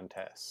Design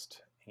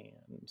Contest,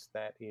 and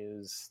that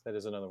is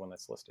another one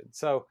that's listed.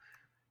 So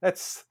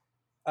that's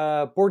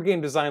Board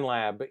Game Design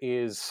Lab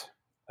is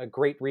a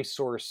great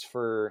resource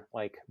for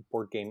like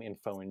board game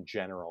info in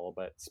general,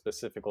 but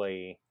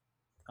specifically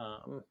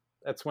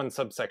that's one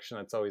subsection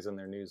that's always in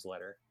their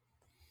newsletter.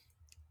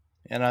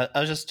 And I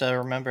was just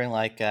remembering,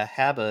 like,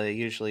 HABA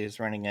usually is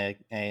running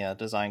a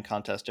design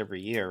contest every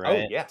year,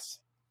 right? Oh, yes.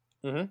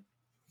 Mm-hmm.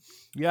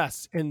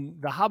 Yes,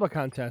 and the Haba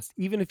contest,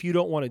 even if you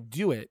don't want to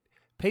do it,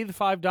 pay the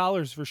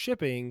 $5 for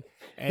shipping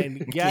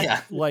and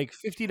get like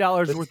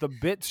 $50 worth of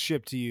bits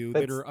shipped to you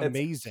that are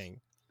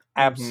amazing.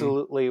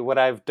 Absolutely what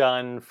I've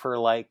done for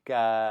like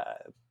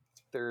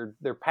their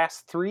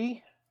past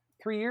three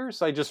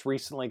years. I just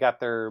recently got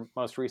their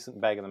most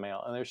recent bag in the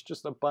mail, and there's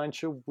just a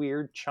bunch of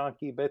weird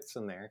chunky bits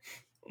in there.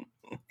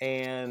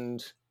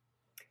 And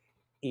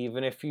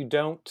even if you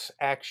don't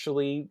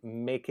actually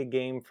make a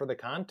game for the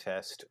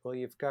contest, well,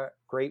 you've got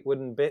great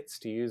wooden bits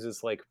to use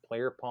as like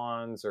player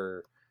pawns,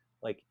 or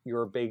like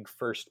your big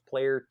first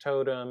player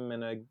totem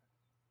in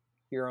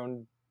your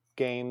own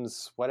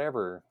games,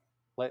 whatever.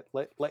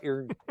 Let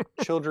your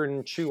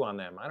children chew on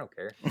them. I don't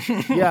care.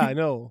 Yeah, I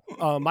know.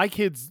 My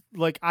kids,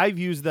 like, I've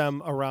used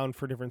them around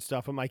for different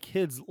stuff, and my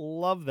kids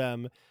love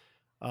them.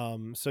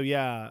 So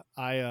yeah,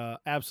 I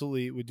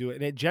absolutely would do it.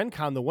 And at Gen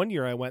Con, the one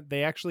year I went,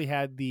 they actually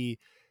had the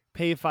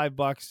pay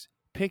 $5,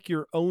 pick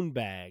your own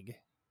bag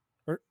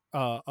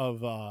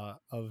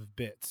of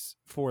bits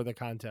for the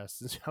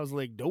contest. And so I was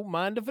like, don't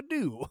mind if I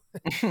do.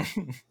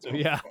 So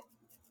yeah.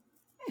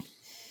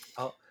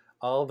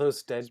 All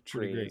those dead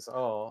trees.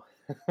 Oh.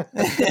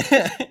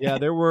 Yeah,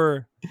 there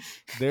were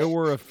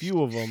a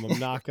few of them, I'm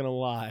not gonna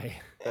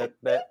lie.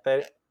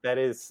 That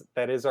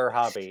is our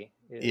hobby.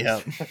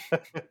 Yeah.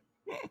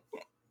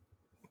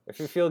 If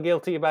you feel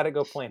guilty about it,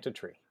 go plant a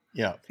tree.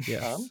 Yeah.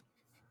 Yes.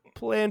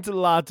 Plant a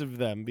lot of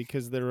them,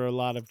 because there are a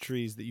lot of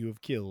trees that you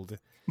have killed.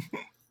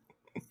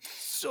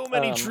 So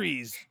many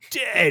trees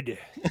dead.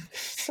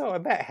 So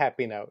on that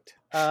happy note,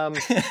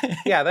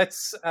 yeah,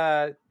 that's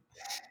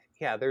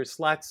there's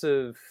lots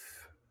of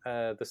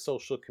the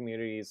social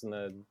communities and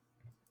the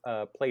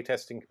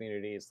playtesting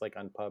communities like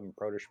Unpub and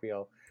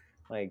Protospiel.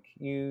 Like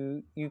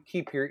you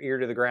keep your ear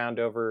to the ground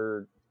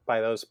over by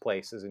those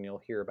places, and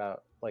you'll hear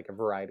about like a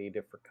variety of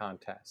different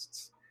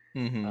contests.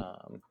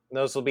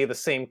 Those will be the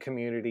same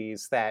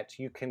communities that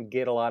you can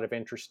get a lot of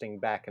interesting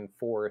back and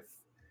forth.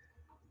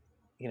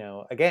 You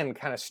know, again,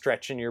 kind of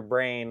stretching your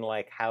brain,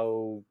 like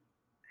how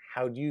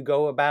do you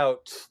go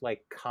about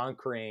like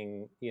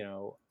conquering, you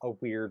know, a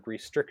weird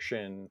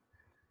restriction,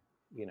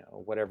 you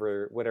know,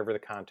 whatever the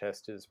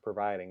contest is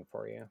providing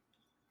for you.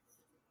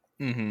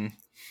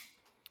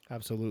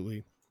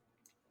 Absolutely.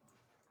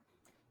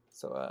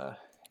 So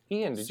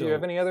Ian, did you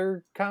have any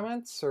other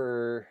comments,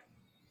 or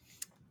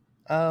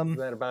is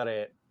that about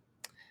it?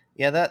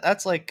 Yeah,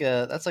 that's like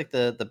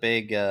the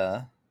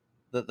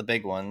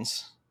big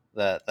ones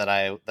that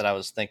I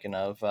was thinking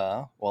of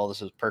while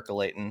this is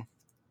percolating.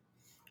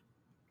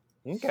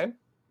 Okay.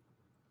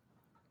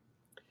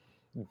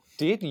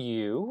 Did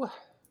you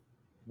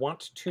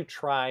want to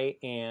try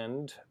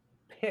and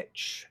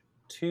pitch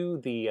to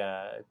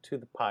the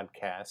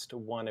podcast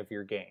one of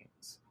your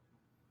games?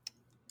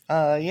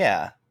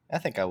 Yeah, I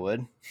think I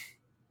would.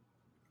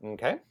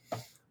 Okay.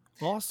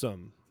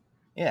 Awesome.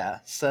 Yeah.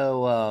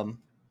 So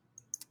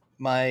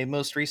my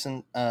most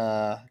recent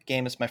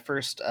game is my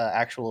first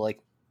actual like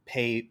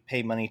pay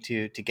money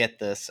to get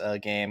this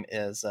game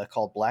is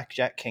called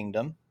Blackjack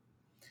Kingdom.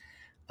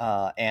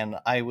 And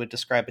I would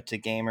describe it to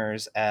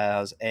gamers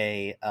as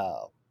a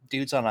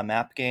dudes on a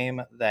map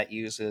game that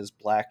uses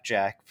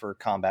blackjack for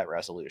combat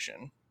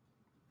resolution.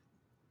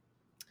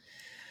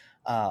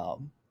 Nice.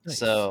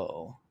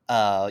 So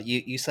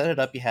you set it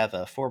up. You have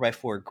a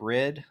 4x4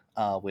 grid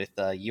with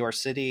your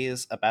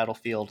cities, a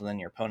battlefield, and then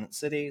your opponent's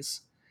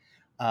cities.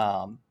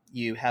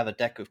 You have a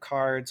deck of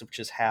cards, which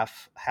is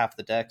half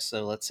the deck.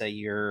 So let's say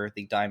you're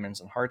the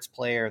diamonds and hearts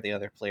player. The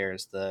other player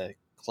is the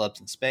clubs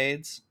and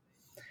spades.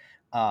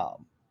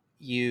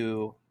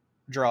 You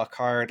draw a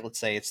card. Let's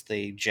say it's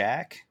the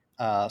jack.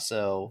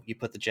 So you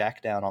put the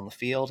jack down on the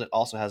field. It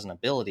also has an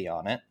ability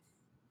on it.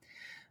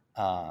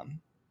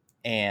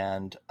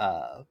 And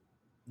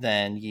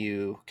then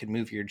you can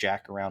move your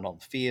jack around on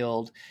the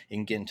field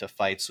and get into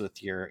fights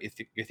with your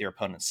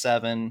opponent's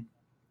 7.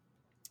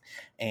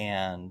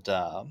 And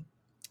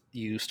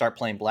you start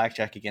playing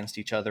blackjack against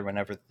each other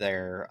whenever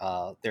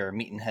they're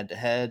meeting head to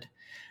head.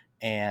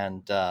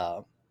 And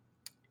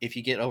if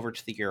you get over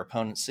to your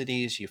opponent's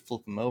cities, you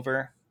flip them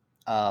over,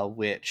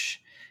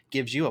 which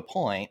gives you a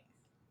point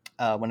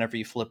whenever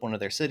you flip one of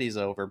their cities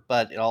over,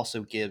 but it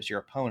also gives your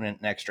opponent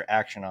an extra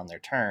action on their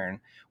turn,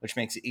 which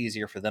makes it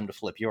easier for them to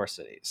flip your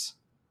cities.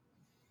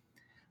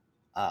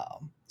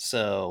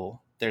 So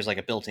there's like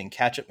a built-in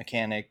catch-up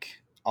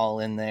mechanic all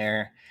in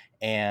there,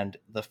 and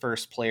the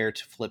first player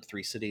to flip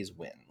 3 cities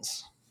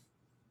wins.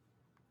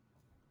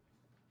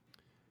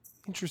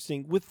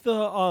 Interesting. With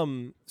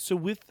the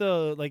so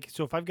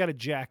if I've got a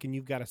jack and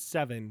you've got a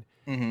 7,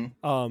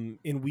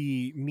 and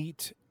we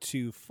meet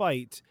to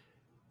fight,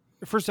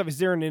 first off, is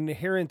there an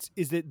inherent,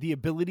 is it the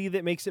ability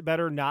that makes it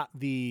better, not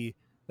the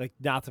fact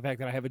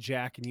that I have a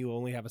jack and you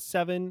only have a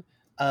 7?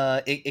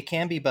 It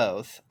can be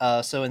both.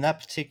 So in that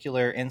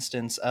particular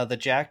instance, the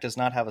jack does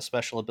not have a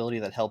special ability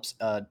that helps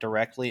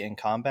directly in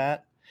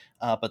combat,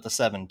 but the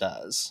 7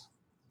 does.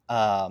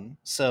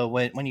 So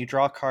when you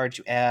draw cards,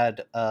 you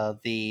add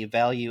the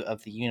value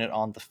of the unit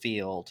on the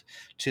field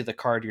to the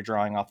card you're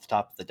drawing off the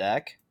top of the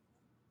deck.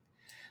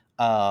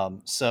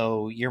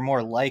 So you're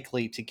more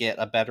likely to get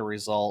a better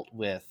result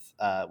with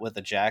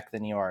a jack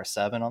than you are a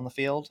 7 on the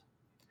field.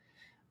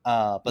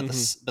 But the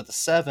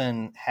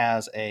 7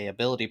 has a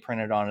ability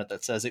printed on it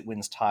that says it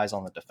wins ties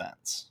on the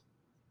defense.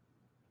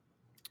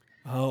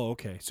 Oh,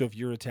 okay. So if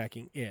you're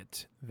attacking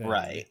it, then...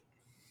 Right.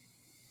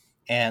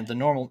 And the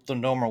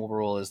normal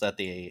rule is that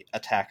the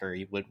attacker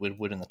would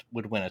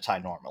win a tie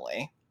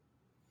normally.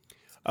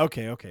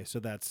 Okay. So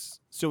does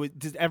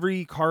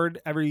every card,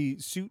 every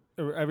suit,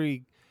 or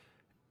every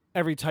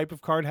type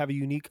of card have a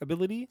unique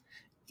ability?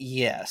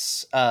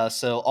 Yes.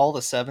 So all the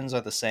 7s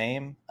are the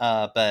same,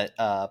 but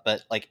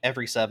like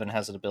every 7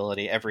 has an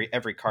ability.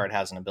 Every card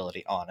has an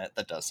ability on it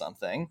that does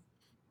something.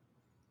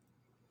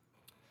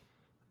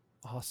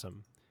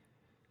 Awesome.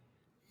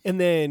 And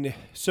then,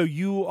 so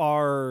you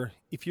are,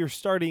 if you're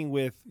starting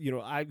with,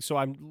 I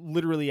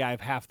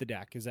have half the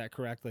deck. Is that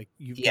correct? Like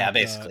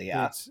basically,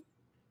 yeah.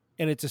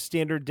 And it's a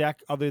standard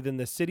deck other than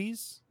the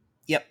cities?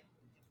 Yep.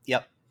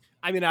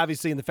 I mean,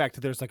 obviously in the fact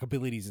that there's like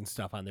abilities and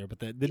stuff on there, but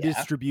the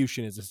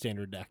distribution is a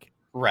standard deck.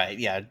 Right.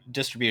 Yeah.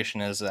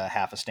 Distribution is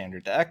half a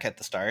standard deck at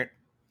the start.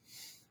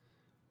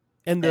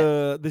 And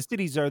the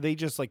cities, are they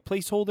just like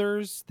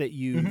placeholders that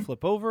you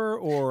flip over,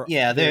 or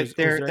they're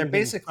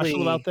basically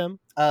special about them?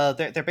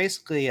 They're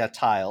basically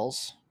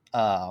tiles.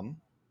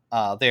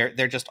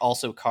 They're just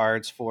also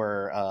cards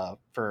for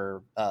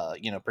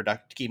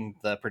keeping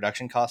the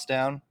production costs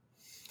down.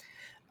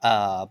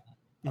 But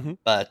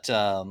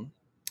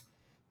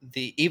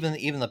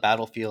even the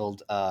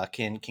battlefield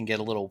can get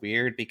a little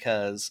weird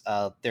because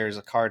there's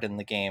a card in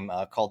the game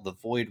called the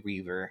Void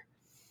Weaver,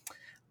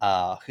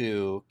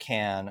 who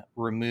can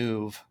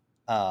remove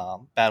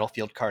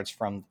battlefield cards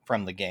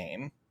from the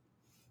game.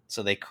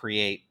 So they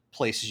create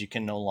places you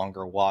can no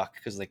longer walk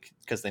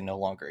because they no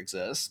longer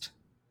exist.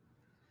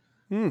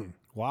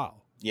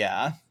 Wow.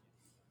 Yeah.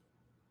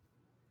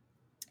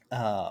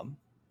 I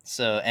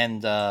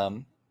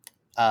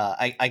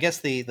guess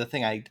the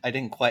thing I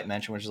didn't quite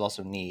mention, which is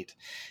also neat,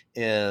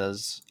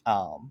 is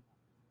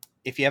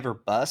if you ever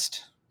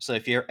bust. So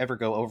if you ever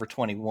go over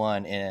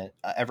 21 in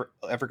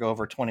ever go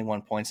over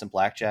 21 points in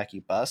blackjack,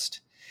 you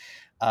bust.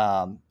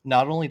 Not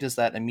only does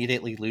that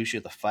immediately lose you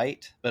the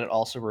fight, but it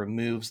also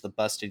removes the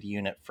busted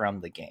unit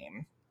from the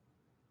game.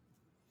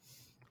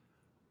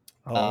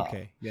 Oh,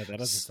 okay. Yeah, that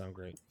doesn't sound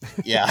great.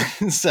 Yeah.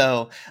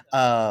 So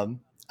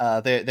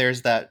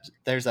there's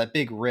that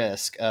big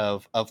risk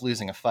of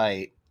losing a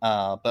fight,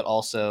 but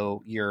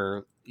also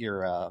you're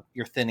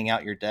thinning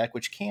out your deck,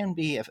 which can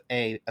be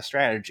a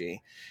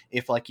strategy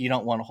if like you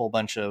don't want a whole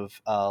bunch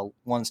of 1s,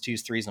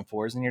 2s, 3s, and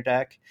 4s in your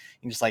deck.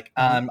 You're just like,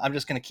 I'm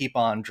just going to keep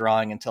on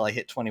drawing until I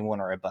hit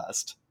 21 or I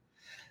bust.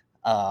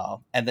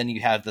 And then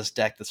you have this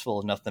deck that's full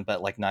of nothing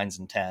but like 9s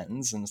and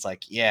 10s, and it's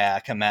like, yeah,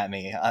 come at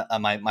me.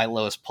 My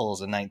lowest pull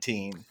is a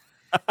 19.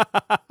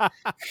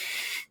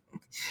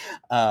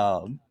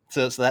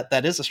 So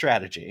that is a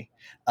strategy,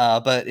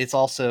 but it's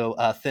also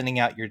thinning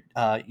out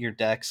your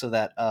deck so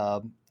that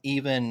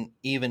even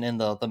in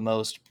the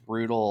most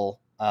brutal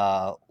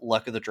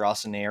luck of the draw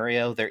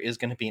scenario, there is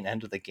going to be an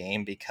end of the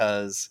game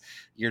because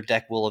your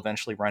deck will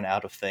eventually run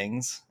out of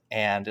things,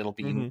 and it'll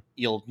be Mhm.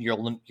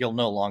 you'll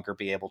no longer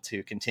be able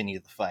to continue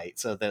the fight.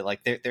 So that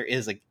like there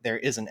is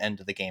an end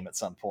to the game at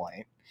some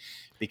point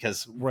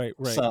because Right.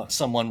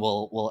 someone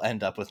will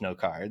end up with no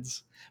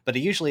cards. But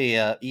it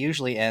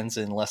usually ends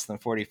in less than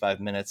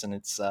 45 minutes, and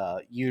it's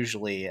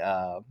usually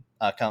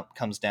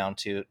comes down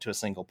to a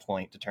single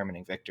point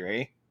determining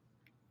victory.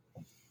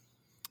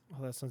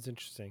 Oh, that sounds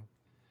interesting.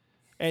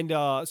 And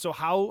so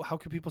how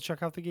can people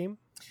check out the game?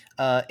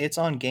 It's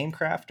on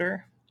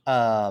GameCrafter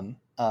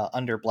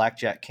under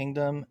Blackjack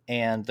Kingdom,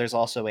 and there's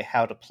also a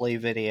how to play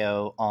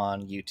video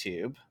on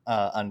YouTube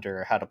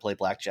under How to Play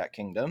Blackjack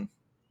Kingdom.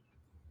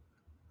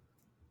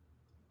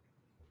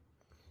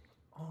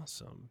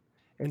 Awesome.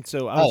 And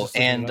so I was just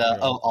looking it up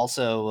here.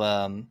 Also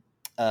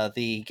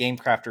the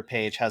GameCrafter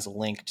page has a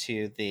link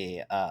to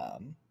the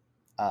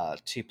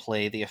to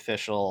play the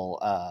official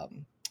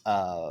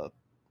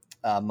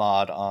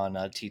mod on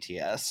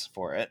TTS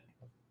for it.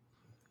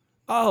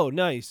 Oh,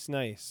 nice.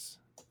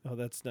 Oh,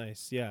 that's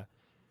nice. Yeah.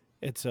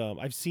 It's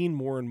I've seen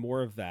more and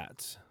more of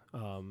that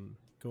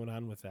going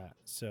on with that.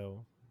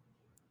 So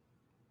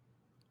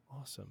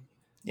awesome.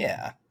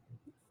 Yeah.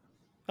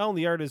 Oh, and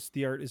the art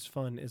is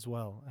fun as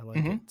well. I like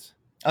Mhm. it.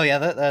 Oh yeah,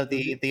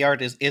 the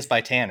art is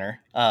by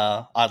Tanner.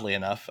 Oddly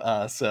enough,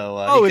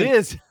 Oh, it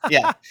is.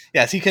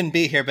 yes, he couldn't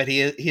be here, but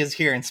he is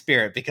here in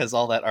spirit because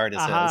all that art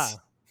is his.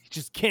 You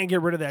just can't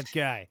get rid of that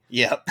guy.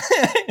 Yep.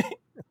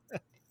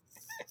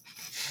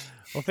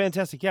 Well,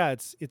 fantastic. Yeah,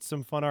 it's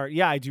some fun art.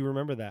 Yeah, I do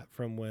remember that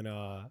from when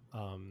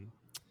from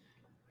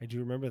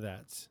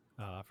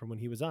when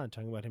he was on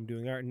talking about him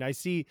doing art. And I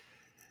see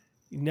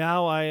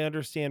now I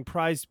understand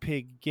Prize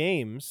Pig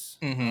Games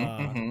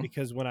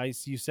because when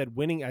you said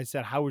winning, I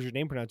said, how was your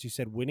name pronounced? You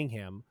said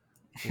Winningham,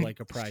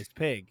 like a prized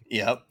pig.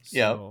 Yep.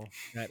 So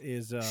that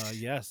is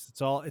yes,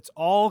 it's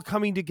all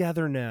coming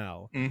together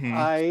now.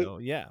 Mm-hmm. So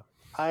yeah.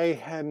 I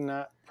had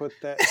not put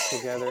that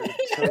together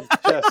till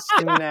just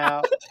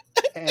now,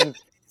 and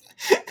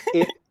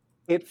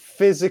it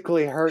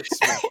physically hurts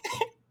me.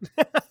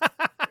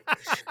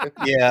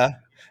 Yeah.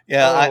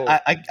 Oh.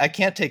 I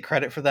can't take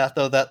credit for that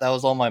though. That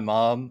was all my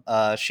mom.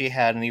 She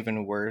had an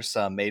even worse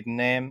maiden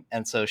name,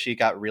 and so she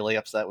got really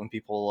upset when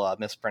people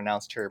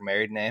mispronounced her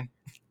married name.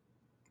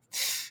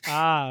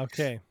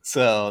 Okay.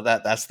 So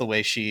that's the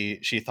way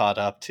she thought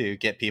up to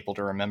get people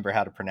to remember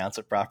how to pronounce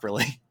it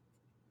properly.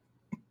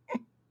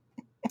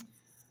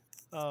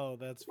 Oh,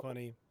 that's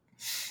funny.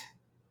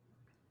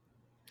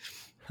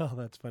 Oh,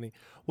 that's funny.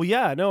 Well,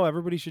 yeah, no,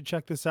 everybody should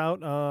check this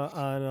out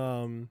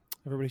on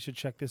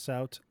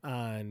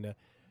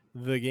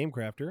the Game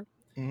Crafter.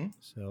 Mm-hmm.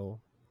 So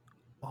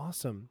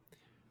awesome.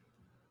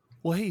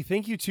 Well, hey,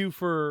 thank you two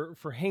for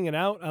hanging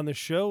out on the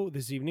show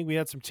this evening. We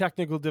had some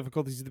technical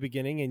difficulties at the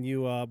beginning, and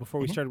you before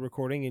we started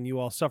recording, and you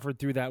all suffered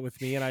through that with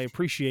me, and I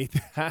appreciate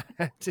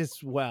that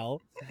as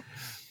well.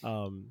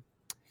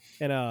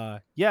 Yeah,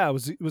 it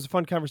was a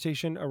fun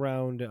conversation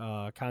around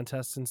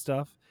contests and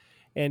stuff.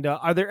 And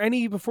are there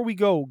any, before we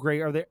go, Gray,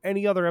 are there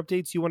any other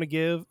updates you want to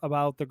give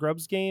about the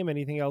Grubs game?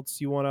 Anything else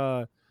you want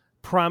to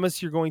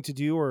promise you're going to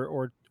do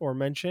or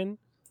mention?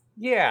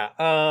 Yeah,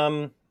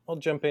 I'll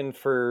jump in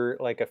for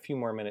like a few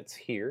more minutes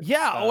here.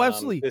 Yeah,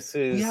 absolutely. This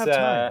is we have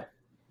time.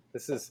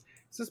 This is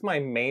my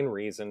main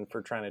reason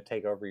for trying to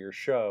take over your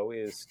show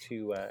is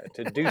to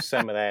do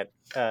some of that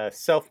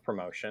self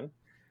promotion.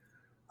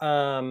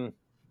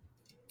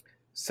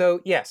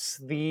 So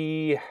yes,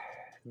 the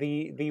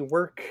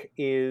work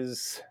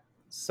is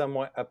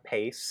somewhat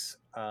apace,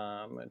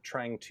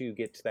 trying to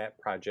get to that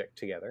project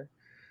together.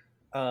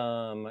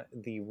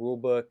 The rule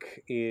book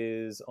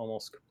is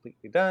almost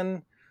completely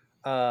done.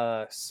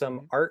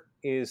 Some art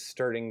is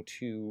starting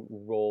to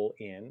roll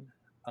in.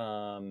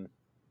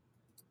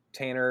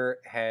 Tanner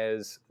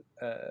has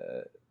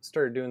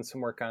started doing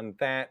some work on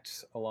that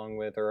along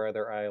with our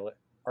other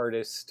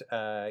artist,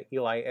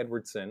 Eli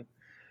Edwardson.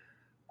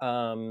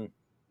 That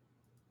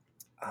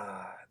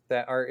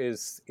art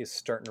is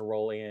starting to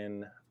roll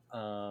in.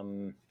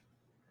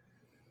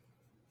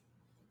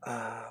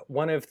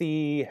 One of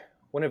the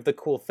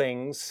cool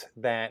things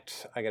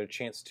that I got a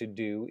chance to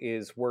do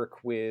is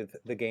work with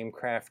the Game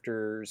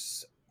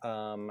Crafters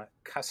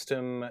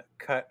custom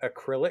cut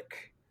acrylic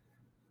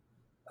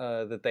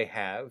that they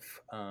have,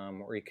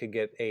 where you could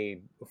get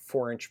a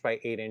 4-inch by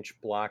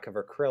 8-inch block of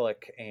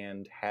acrylic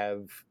and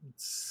have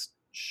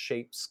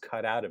shapes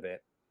cut out of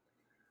it.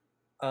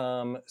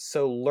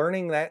 So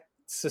learning that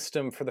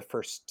system for the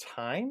first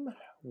time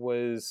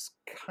was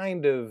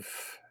kind of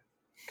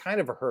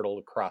a hurdle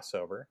to cross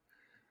over.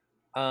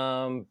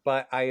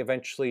 But I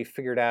eventually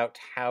figured out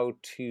how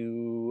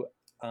to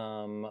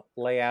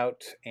lay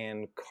out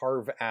and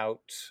carve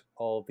out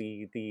all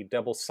the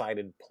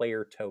double-sided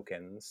player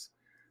tokens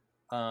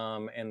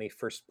and the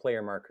first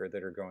player marker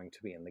that are going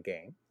to be in the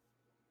game.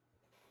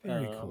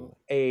 Very cool.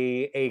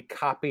 A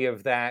copy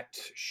of that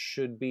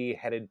should be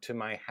headed to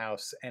my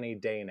house any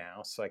day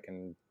now, so I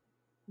can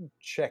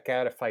check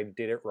out if I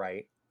did it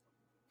right.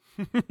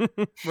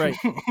 Right.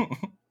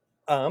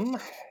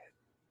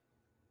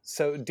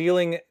 So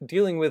dealing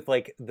with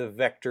like the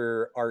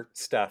vector art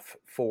stuff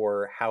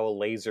for how a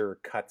laser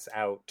cuts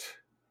out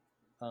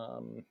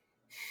a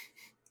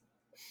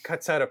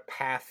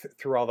path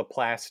through all the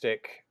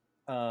plastic,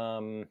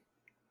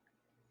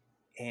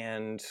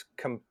 and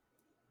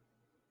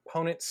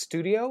Component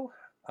Studio,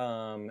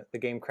 the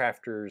game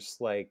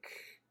crafters like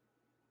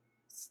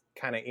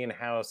kind of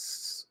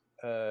in-house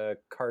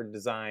card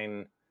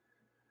design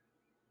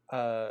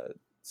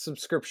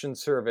subscription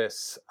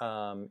service,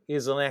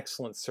 is an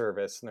excellent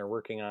service, and they're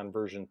working on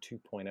version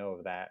 2.0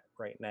 of that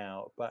right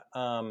now. But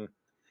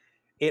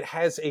it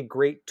has a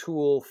great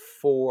tool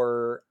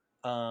for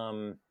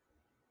kind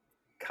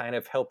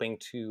of helping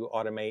to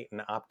automate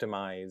and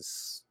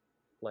optimize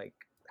like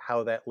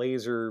how that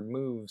laser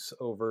moves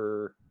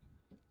over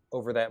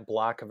that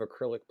block of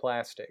acrylic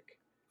plastic.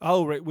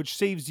 Oh, right, which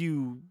saves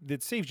you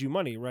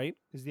money, right?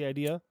 Is the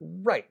idea?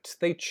 Right.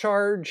 They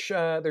charge,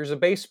 there's a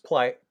base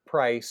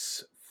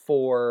price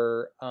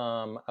for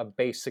a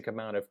basic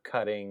amount of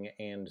cutting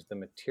and the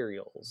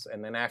materials.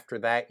 And then after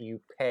that,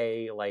 you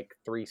pay like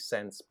 3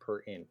 cents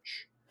per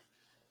inch.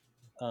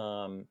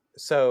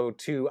 So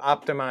to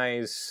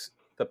optimize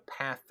the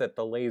path that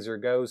the laser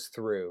goes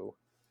through,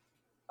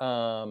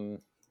 can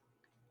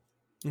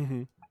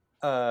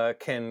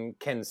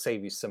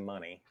save you some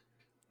money.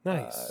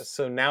 Nice.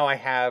 So now I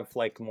have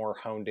like more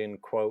honed in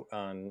quote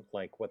on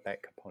like what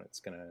that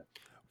component's gonna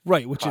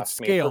right, which at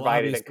scale,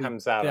 provided obviously, it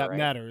comes out that right.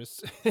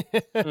 matters,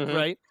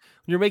 right?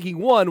 When you're making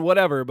one,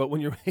 whatever, but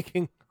when you're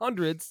making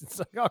hundreds, it's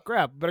like, oh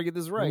crap, better get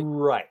this right.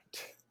 Right.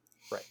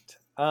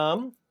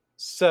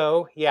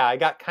 So yeah, I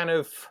got kind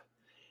of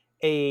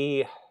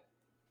a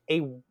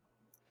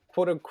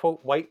quote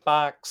unquote white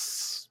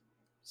box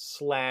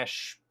 /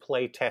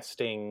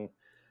 playtesting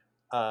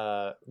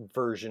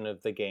version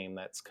of the game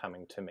that's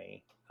coming to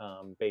me.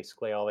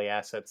 Basically, all the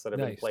assets that I've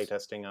been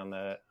playtesting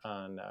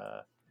on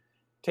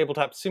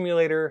Tabletop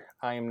Simulator,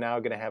 I am now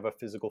going to have a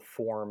physical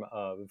form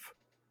of.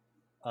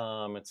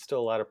 It's still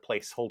a lot of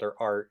placeholder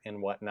art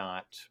and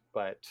whatnot,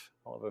 but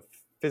I'll have a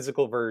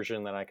physical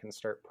version that I can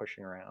start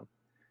pushing around.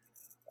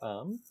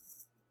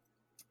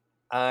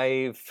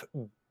 I've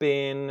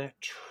been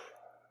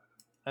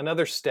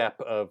another step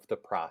of the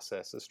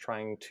process is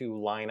trying to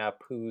line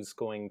up who's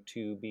going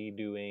to be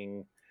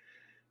doing.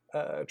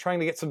 Trying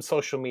to get some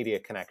social media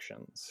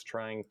connections,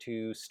 trying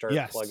to start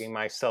plugging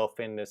myself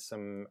into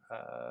some.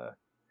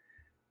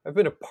 I've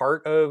been a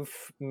part of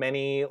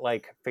many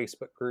like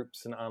Facebook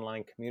groups and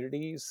online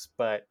communities,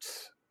 but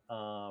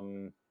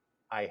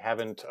I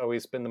haven't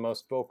always been the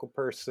most vocal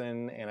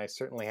person, and I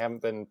certainly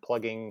haven't been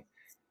plugging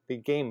the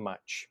game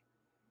much.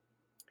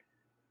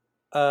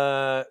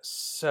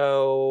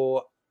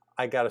 So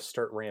I got to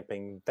start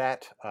ramping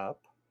that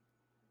up.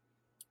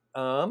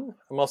 I'm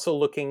also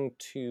looking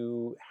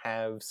to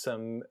have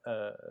some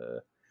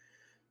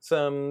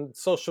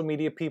social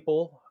media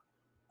people,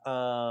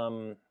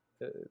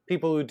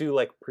 people who do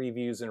like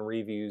previews and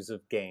reviews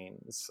of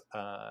games.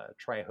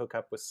 Try and hook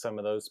up with some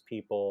of those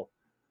people.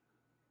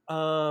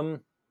 No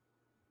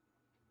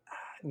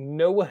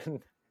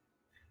one.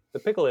 The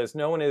pickle is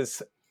no one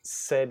has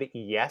said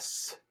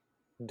yes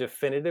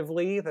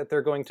definitively that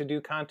they're going to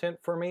do content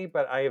for me,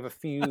 but I have a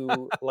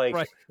few like.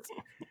 Right.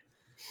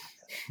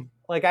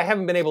 Like I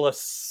haven't been able to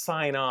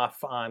sign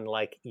off on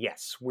like,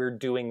 yes, we're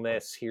doing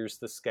this. Here's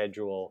the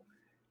schedule.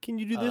 Can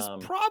you do this?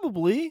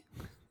 Probably.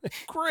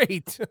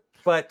 Great.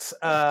 But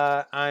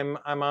I'm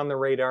on the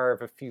radar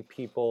of a few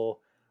people.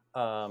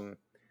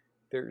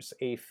 There's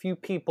a few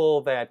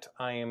people that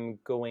I am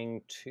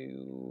going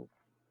to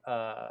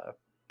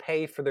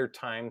pay for their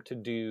time to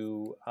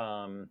do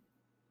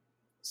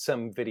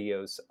some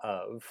videos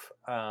of.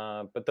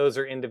 But those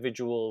are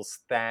individuals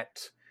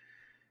that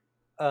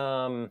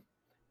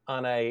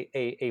on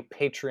a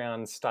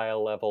Patreon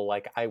style level,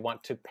 like I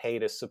want to pay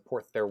to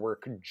support their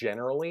work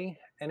generally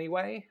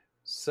anyway.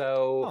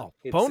 So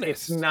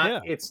it's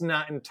not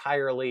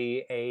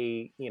entirely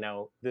a,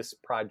 this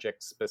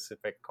project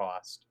specific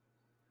cost.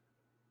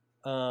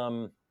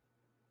 So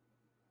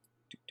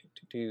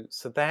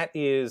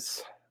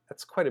that's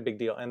quite a big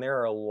deal. And there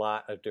are a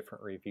lot of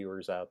different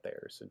reviewers out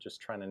there. So just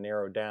trying to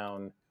narrow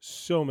down.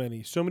 So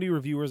many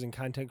reviewers and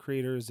content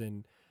creators.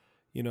 And,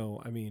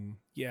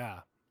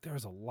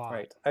 there's a lot.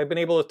 Right. I've been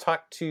able to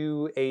talk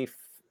to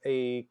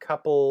a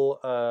couple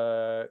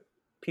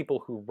people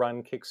who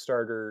run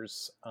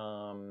Kickstarters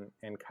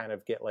and kind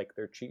of get like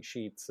their cheat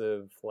sheets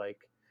of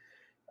like,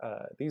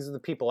 these are the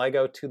people I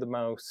go to the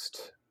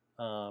most.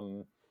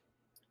 I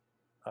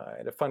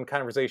had a fun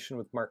conversation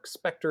with Mark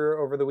Spector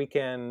over the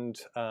weekend.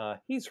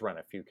 He's run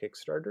a few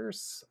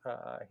Kickstarters.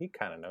 He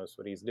kind of knows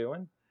what he's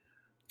doing.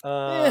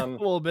 A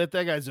little bit.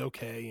 That guy's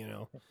okay,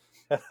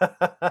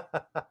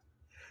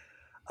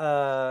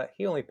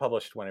 He only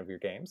published one of your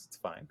games. It's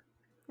fine.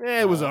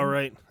 It was all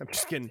right. I'm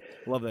just kidding.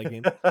 Love that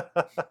game.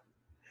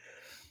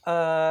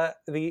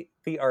 The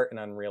art in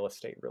Unreal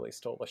Estate really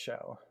stole the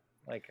show.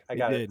 Like I It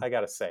gotta did. I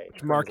gotta say,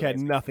 Which Mark pretty had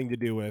amazing. nothing to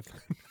do with.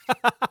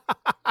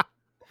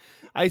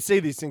 I say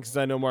these things because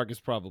I know Mark is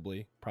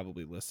probably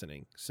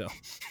listening. So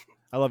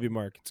I love you,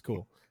 Mark. It's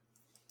cool.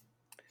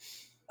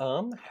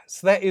 So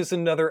that is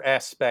another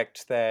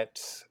aspect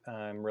that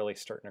I'm really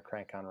starting to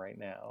crank on right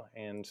now,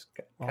 and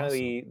kind of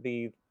Awesome.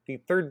 the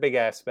third big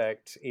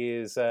aspect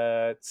is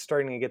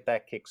starting to get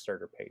that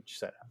Kickstarter page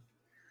set up.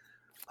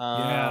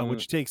 Yeah,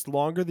 which takes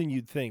longer than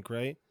you'd think,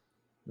 right?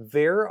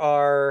 There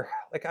are,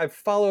 like, I've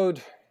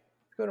followed.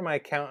 Go to my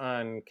account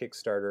on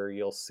Kickstarter,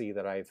 you'll see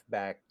that I've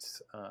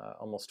backed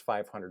almost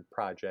 500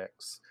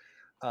 projects.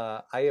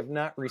 I have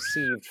not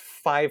received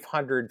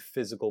 500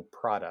 physical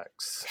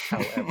products,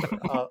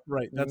 however.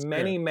 Right, that's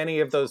fair. Many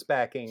of those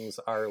backings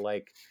are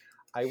like,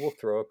 I will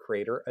throw a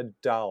creator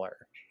 $1.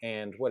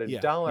 And what a Yeah,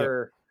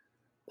 dollar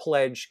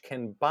pledge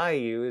can buy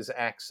you is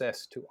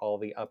access to all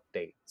the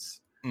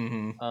updates.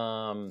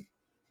 Mm-hmm.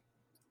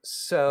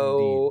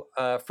 So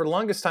for the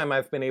longest time,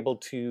 I've been able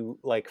to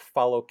like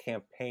follow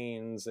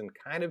campaigns and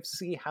kind of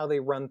see how they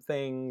run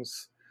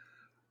things.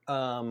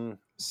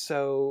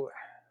 So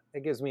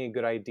it gives me a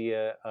good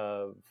idea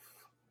of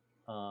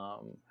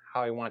how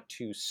I want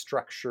to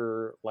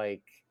structure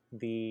like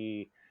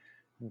the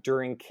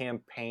during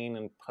campaign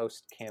and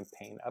post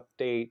campaign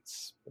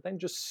updates, but then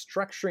just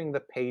structuring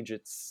the page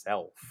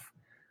itself.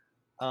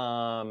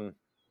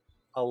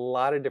 A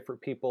lot of different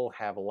people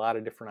have a lot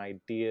of different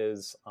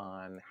ideas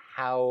on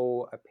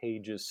how a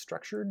page is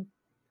structured.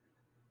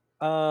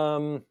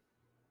 And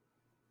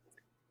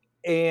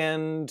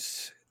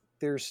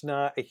there's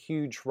not a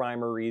huge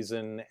rhyme or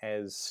reason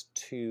as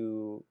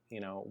to,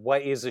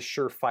 what is a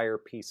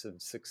surefire piece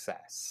of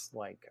success.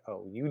 Like,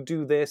 oh, you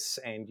do this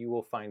and you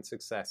will find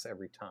success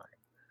every time.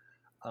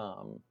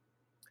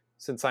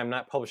 Since I'm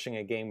not publishing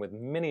a game with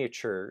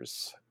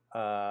miniatures,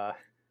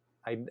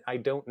 I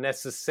don't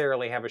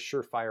necessarily have a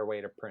surefire way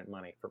to print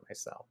money for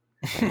myself.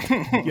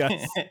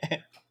 Yes.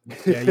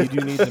 Yeah, you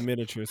do need the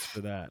miniatures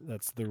for that.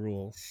 That's the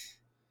rule.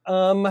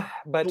 But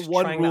The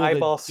one trying to rule that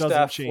eyeball doesn't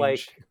stuff change.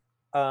 like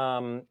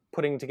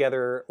putting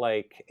together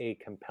like a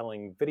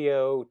compelling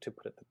video to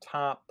put at the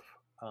top,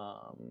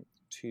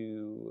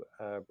 to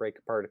break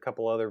apart a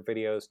couple other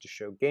videos to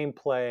show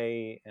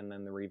gameplay, and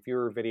then the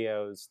reviewer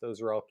videos.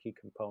 Those are all key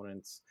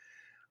components.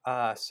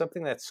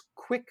 Something that's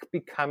quick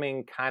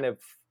becoming kind of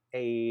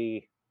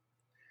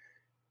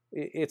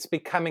it's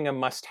becoming a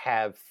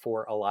must-have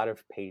for a lot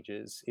of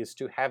pages is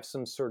to have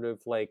some sort of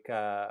like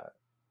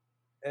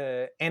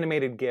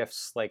animated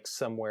GIFs like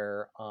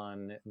somewhere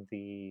on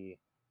the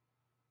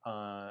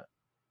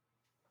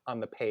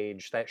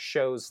page that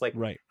shows like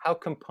Right. how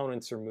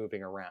components are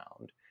moving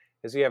around.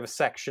 As you have a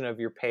section of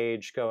your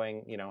page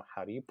going,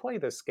 how do you play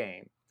this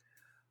game?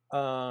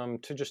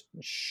 To just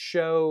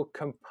show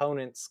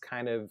components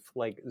kind of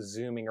like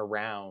zooming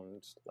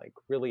around, like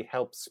really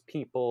helps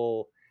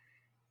people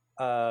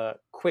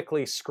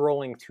quickly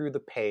scrolling through the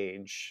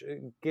page.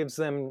 It gives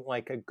them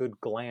like a good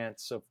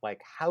glance of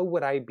like, how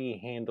would I be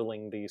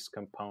handling these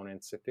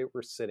components if it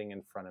were sitting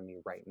in front of me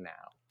right now?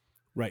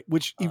 Right.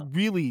 Which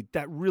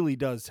that really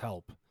does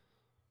help.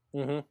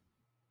 Mm-hmm.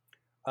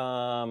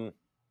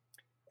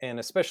 And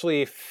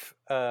especially if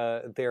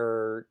there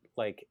are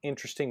like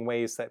interesting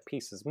ways that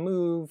pieces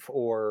move,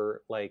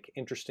 or like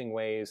interesting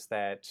ways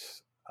that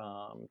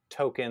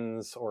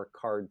tokens or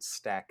cards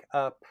stack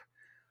up.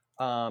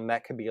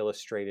 That could be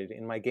illustrated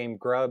in my game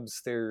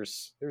Grubs.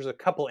 There's a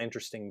couple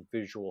interesting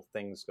visual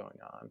things going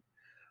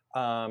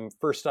on.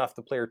 First off,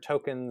 the player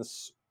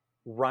tokens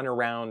run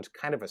around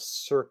kind of a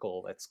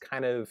circle that's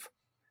kind of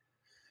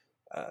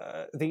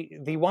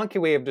the wonky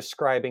way of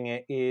describing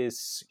it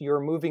is you're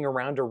moving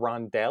around a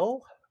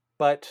rondelle,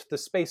 but the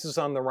spaces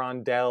on the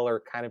rondelle are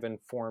kind of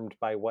informed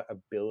by what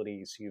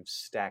abilities you've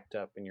stacked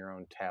up in your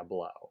own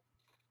tableau.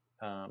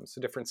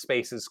 So different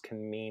spaces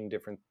can mean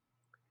different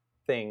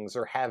things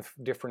or have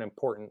different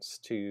importance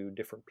to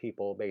different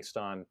people based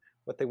on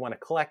what they want to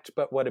collect,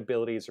 but what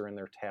abilities are in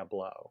their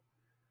tableau.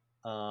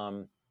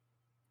 And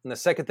the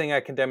second thing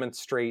I can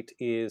demonstrate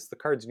is the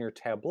cards in your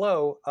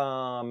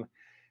tableau.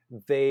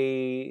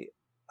 They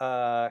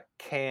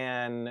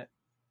can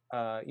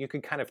you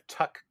can kind of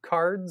tuck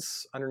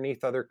cards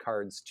underneath other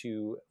cards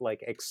to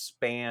like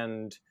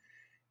expand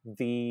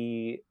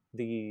the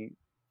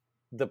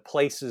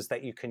places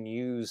that you can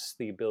use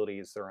the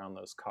abilities that are on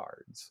those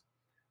cards.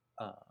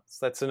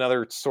 So that's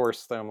another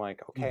source that I'm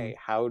like, okay,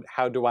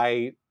 how do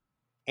I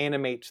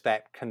animate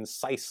that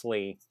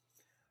concisely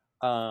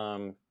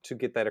to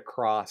get that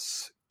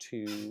across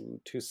to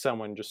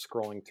someone just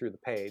scrolling through the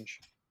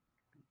page?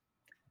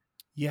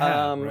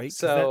 Yeah, right.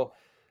 So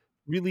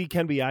that really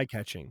can be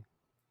eye-catching.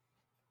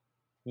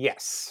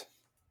 yes.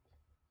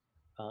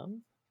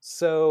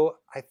 So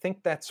I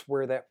think that's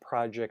where that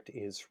project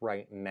is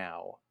right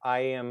now. I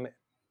am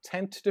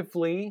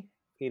tentatively,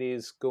 it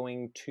is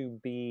going to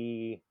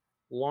be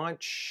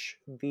launch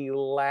the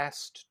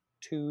last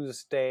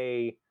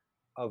Tuesday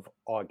of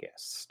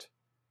August.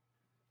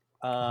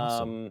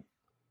 Awesome.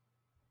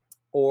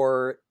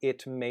 or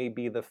it may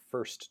be the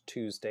first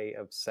Tuesday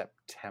of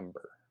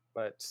September.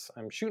 But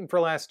I'm shooting for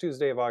last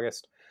Tuesday of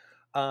August.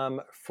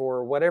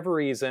 For whatever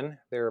reason,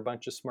 there are a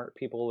bunch of smart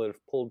people that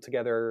have pulled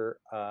together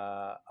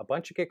a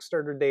bunch of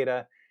Kickstarter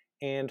data,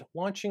 and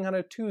launching on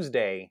a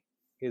Tuesday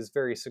is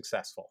very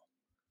successful.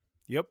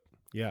 Yep.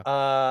 Yeah.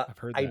 I've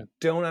heard I that.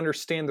 don't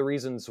understand the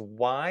reasons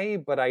why,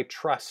 but I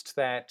trust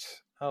that,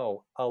 a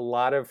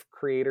lot of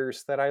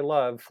creators that I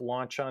love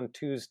launch on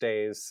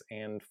Tuesdays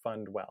and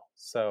fund well.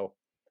 So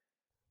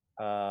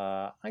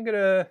I'm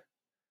gonna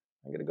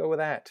go with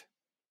that.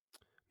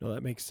 No,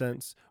 that makes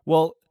sense.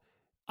 Well,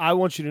 I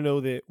want you to know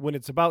that when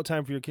it's about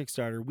time for your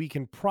Kickstarter, we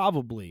can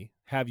probably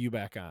have you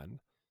back on.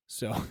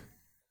 So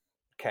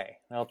Okay,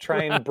 I'll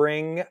try and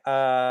bring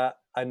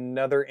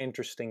another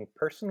interesting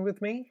person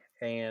with me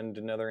and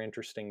another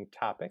interesting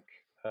topic.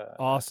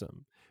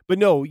 awesome. But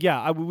no,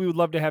 yeah, we would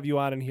love to have you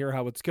on and hear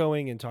how it's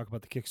going and talk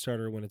about the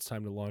Kickstarter when it's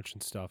time to launch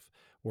and stuff,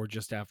 or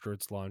just after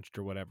it's launched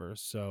or whatever.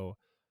 So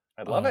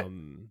I'd love it.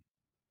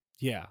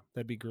 Yeah,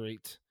 that'd be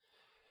great.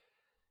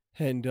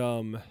 And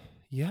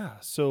yeah,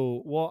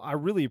 so well, I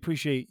really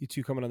appreciate you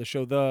two coming on the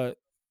show. The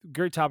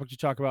great topic to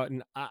talk about,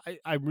 and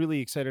I'm really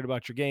excited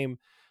about your game.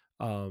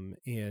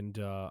 And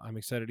I'm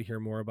excited to hear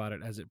more about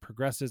it as it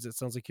progresses. It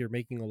sounds like you're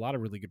making a lot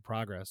of really good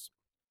progress.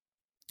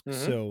 Mhm.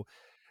 So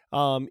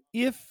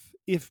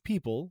if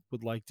people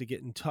would like to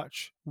get in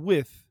touch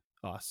with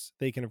us,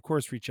 they can of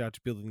course reach out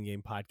to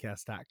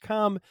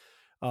buildingthegamepodcast.com.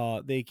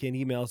 They can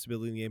email us at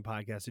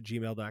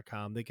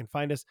buildingthegamepodcast@gmail.com. They can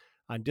find us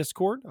on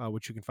Discord,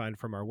 which you can find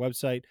from our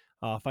website.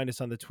 Find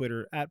us on the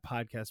Twitter at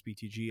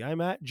podcastbtg.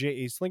 I'm at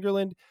J.A.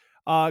 Slingerland.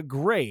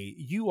 Gray,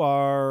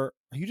 are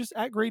you just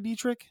at Gray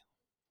Dietrich?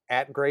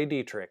 At Gray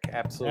Dietrich,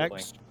 absolutely.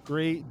 X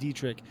Gray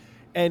Dietrich.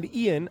 And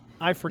Ian,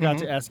 I forgot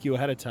Mhm. to ask you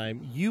ahead of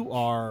time. You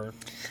are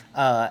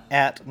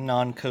At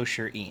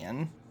non-kosher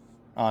Ian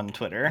on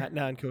Twitter. at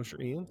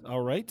non-kosher Ian.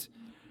 All right.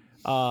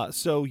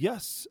 So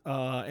yes,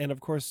 and of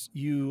course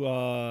you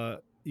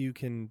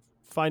can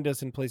find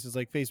us in places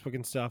like Facebook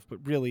and stuff,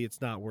 but really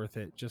it's not worth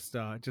it. Just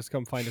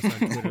come find us on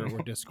Twitter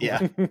or Discord.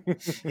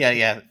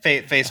 Yeah.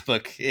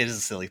 Facebook is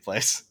a silly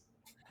place.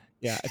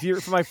 Yeah, if you're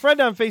my friend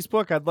on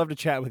Facebook, I'd love to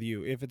chat with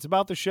you. If it's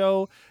about the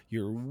show,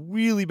 you're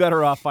really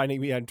better off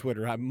finding me on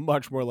Twitter. I'm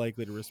much more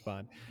likely to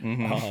respond,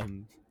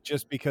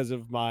 just because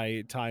of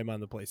my time on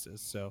the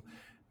places. So,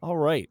 all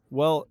right.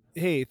 Well,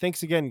 hey,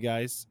 thanks again,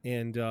 guys,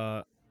 and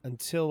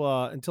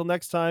until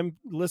next time,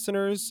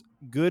 listeners,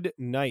 good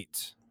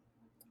night.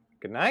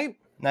 Good night.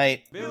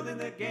 Night. Building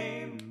the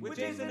game with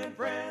Jason and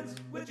friends,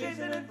 with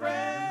Jason and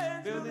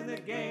friends. Building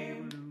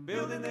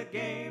the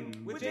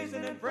game with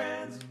Jason and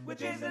friends, with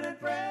Jason and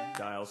friends.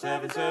 Dial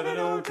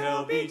 770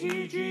 tell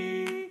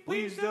BTG.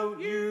 Please don't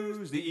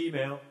use the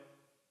email.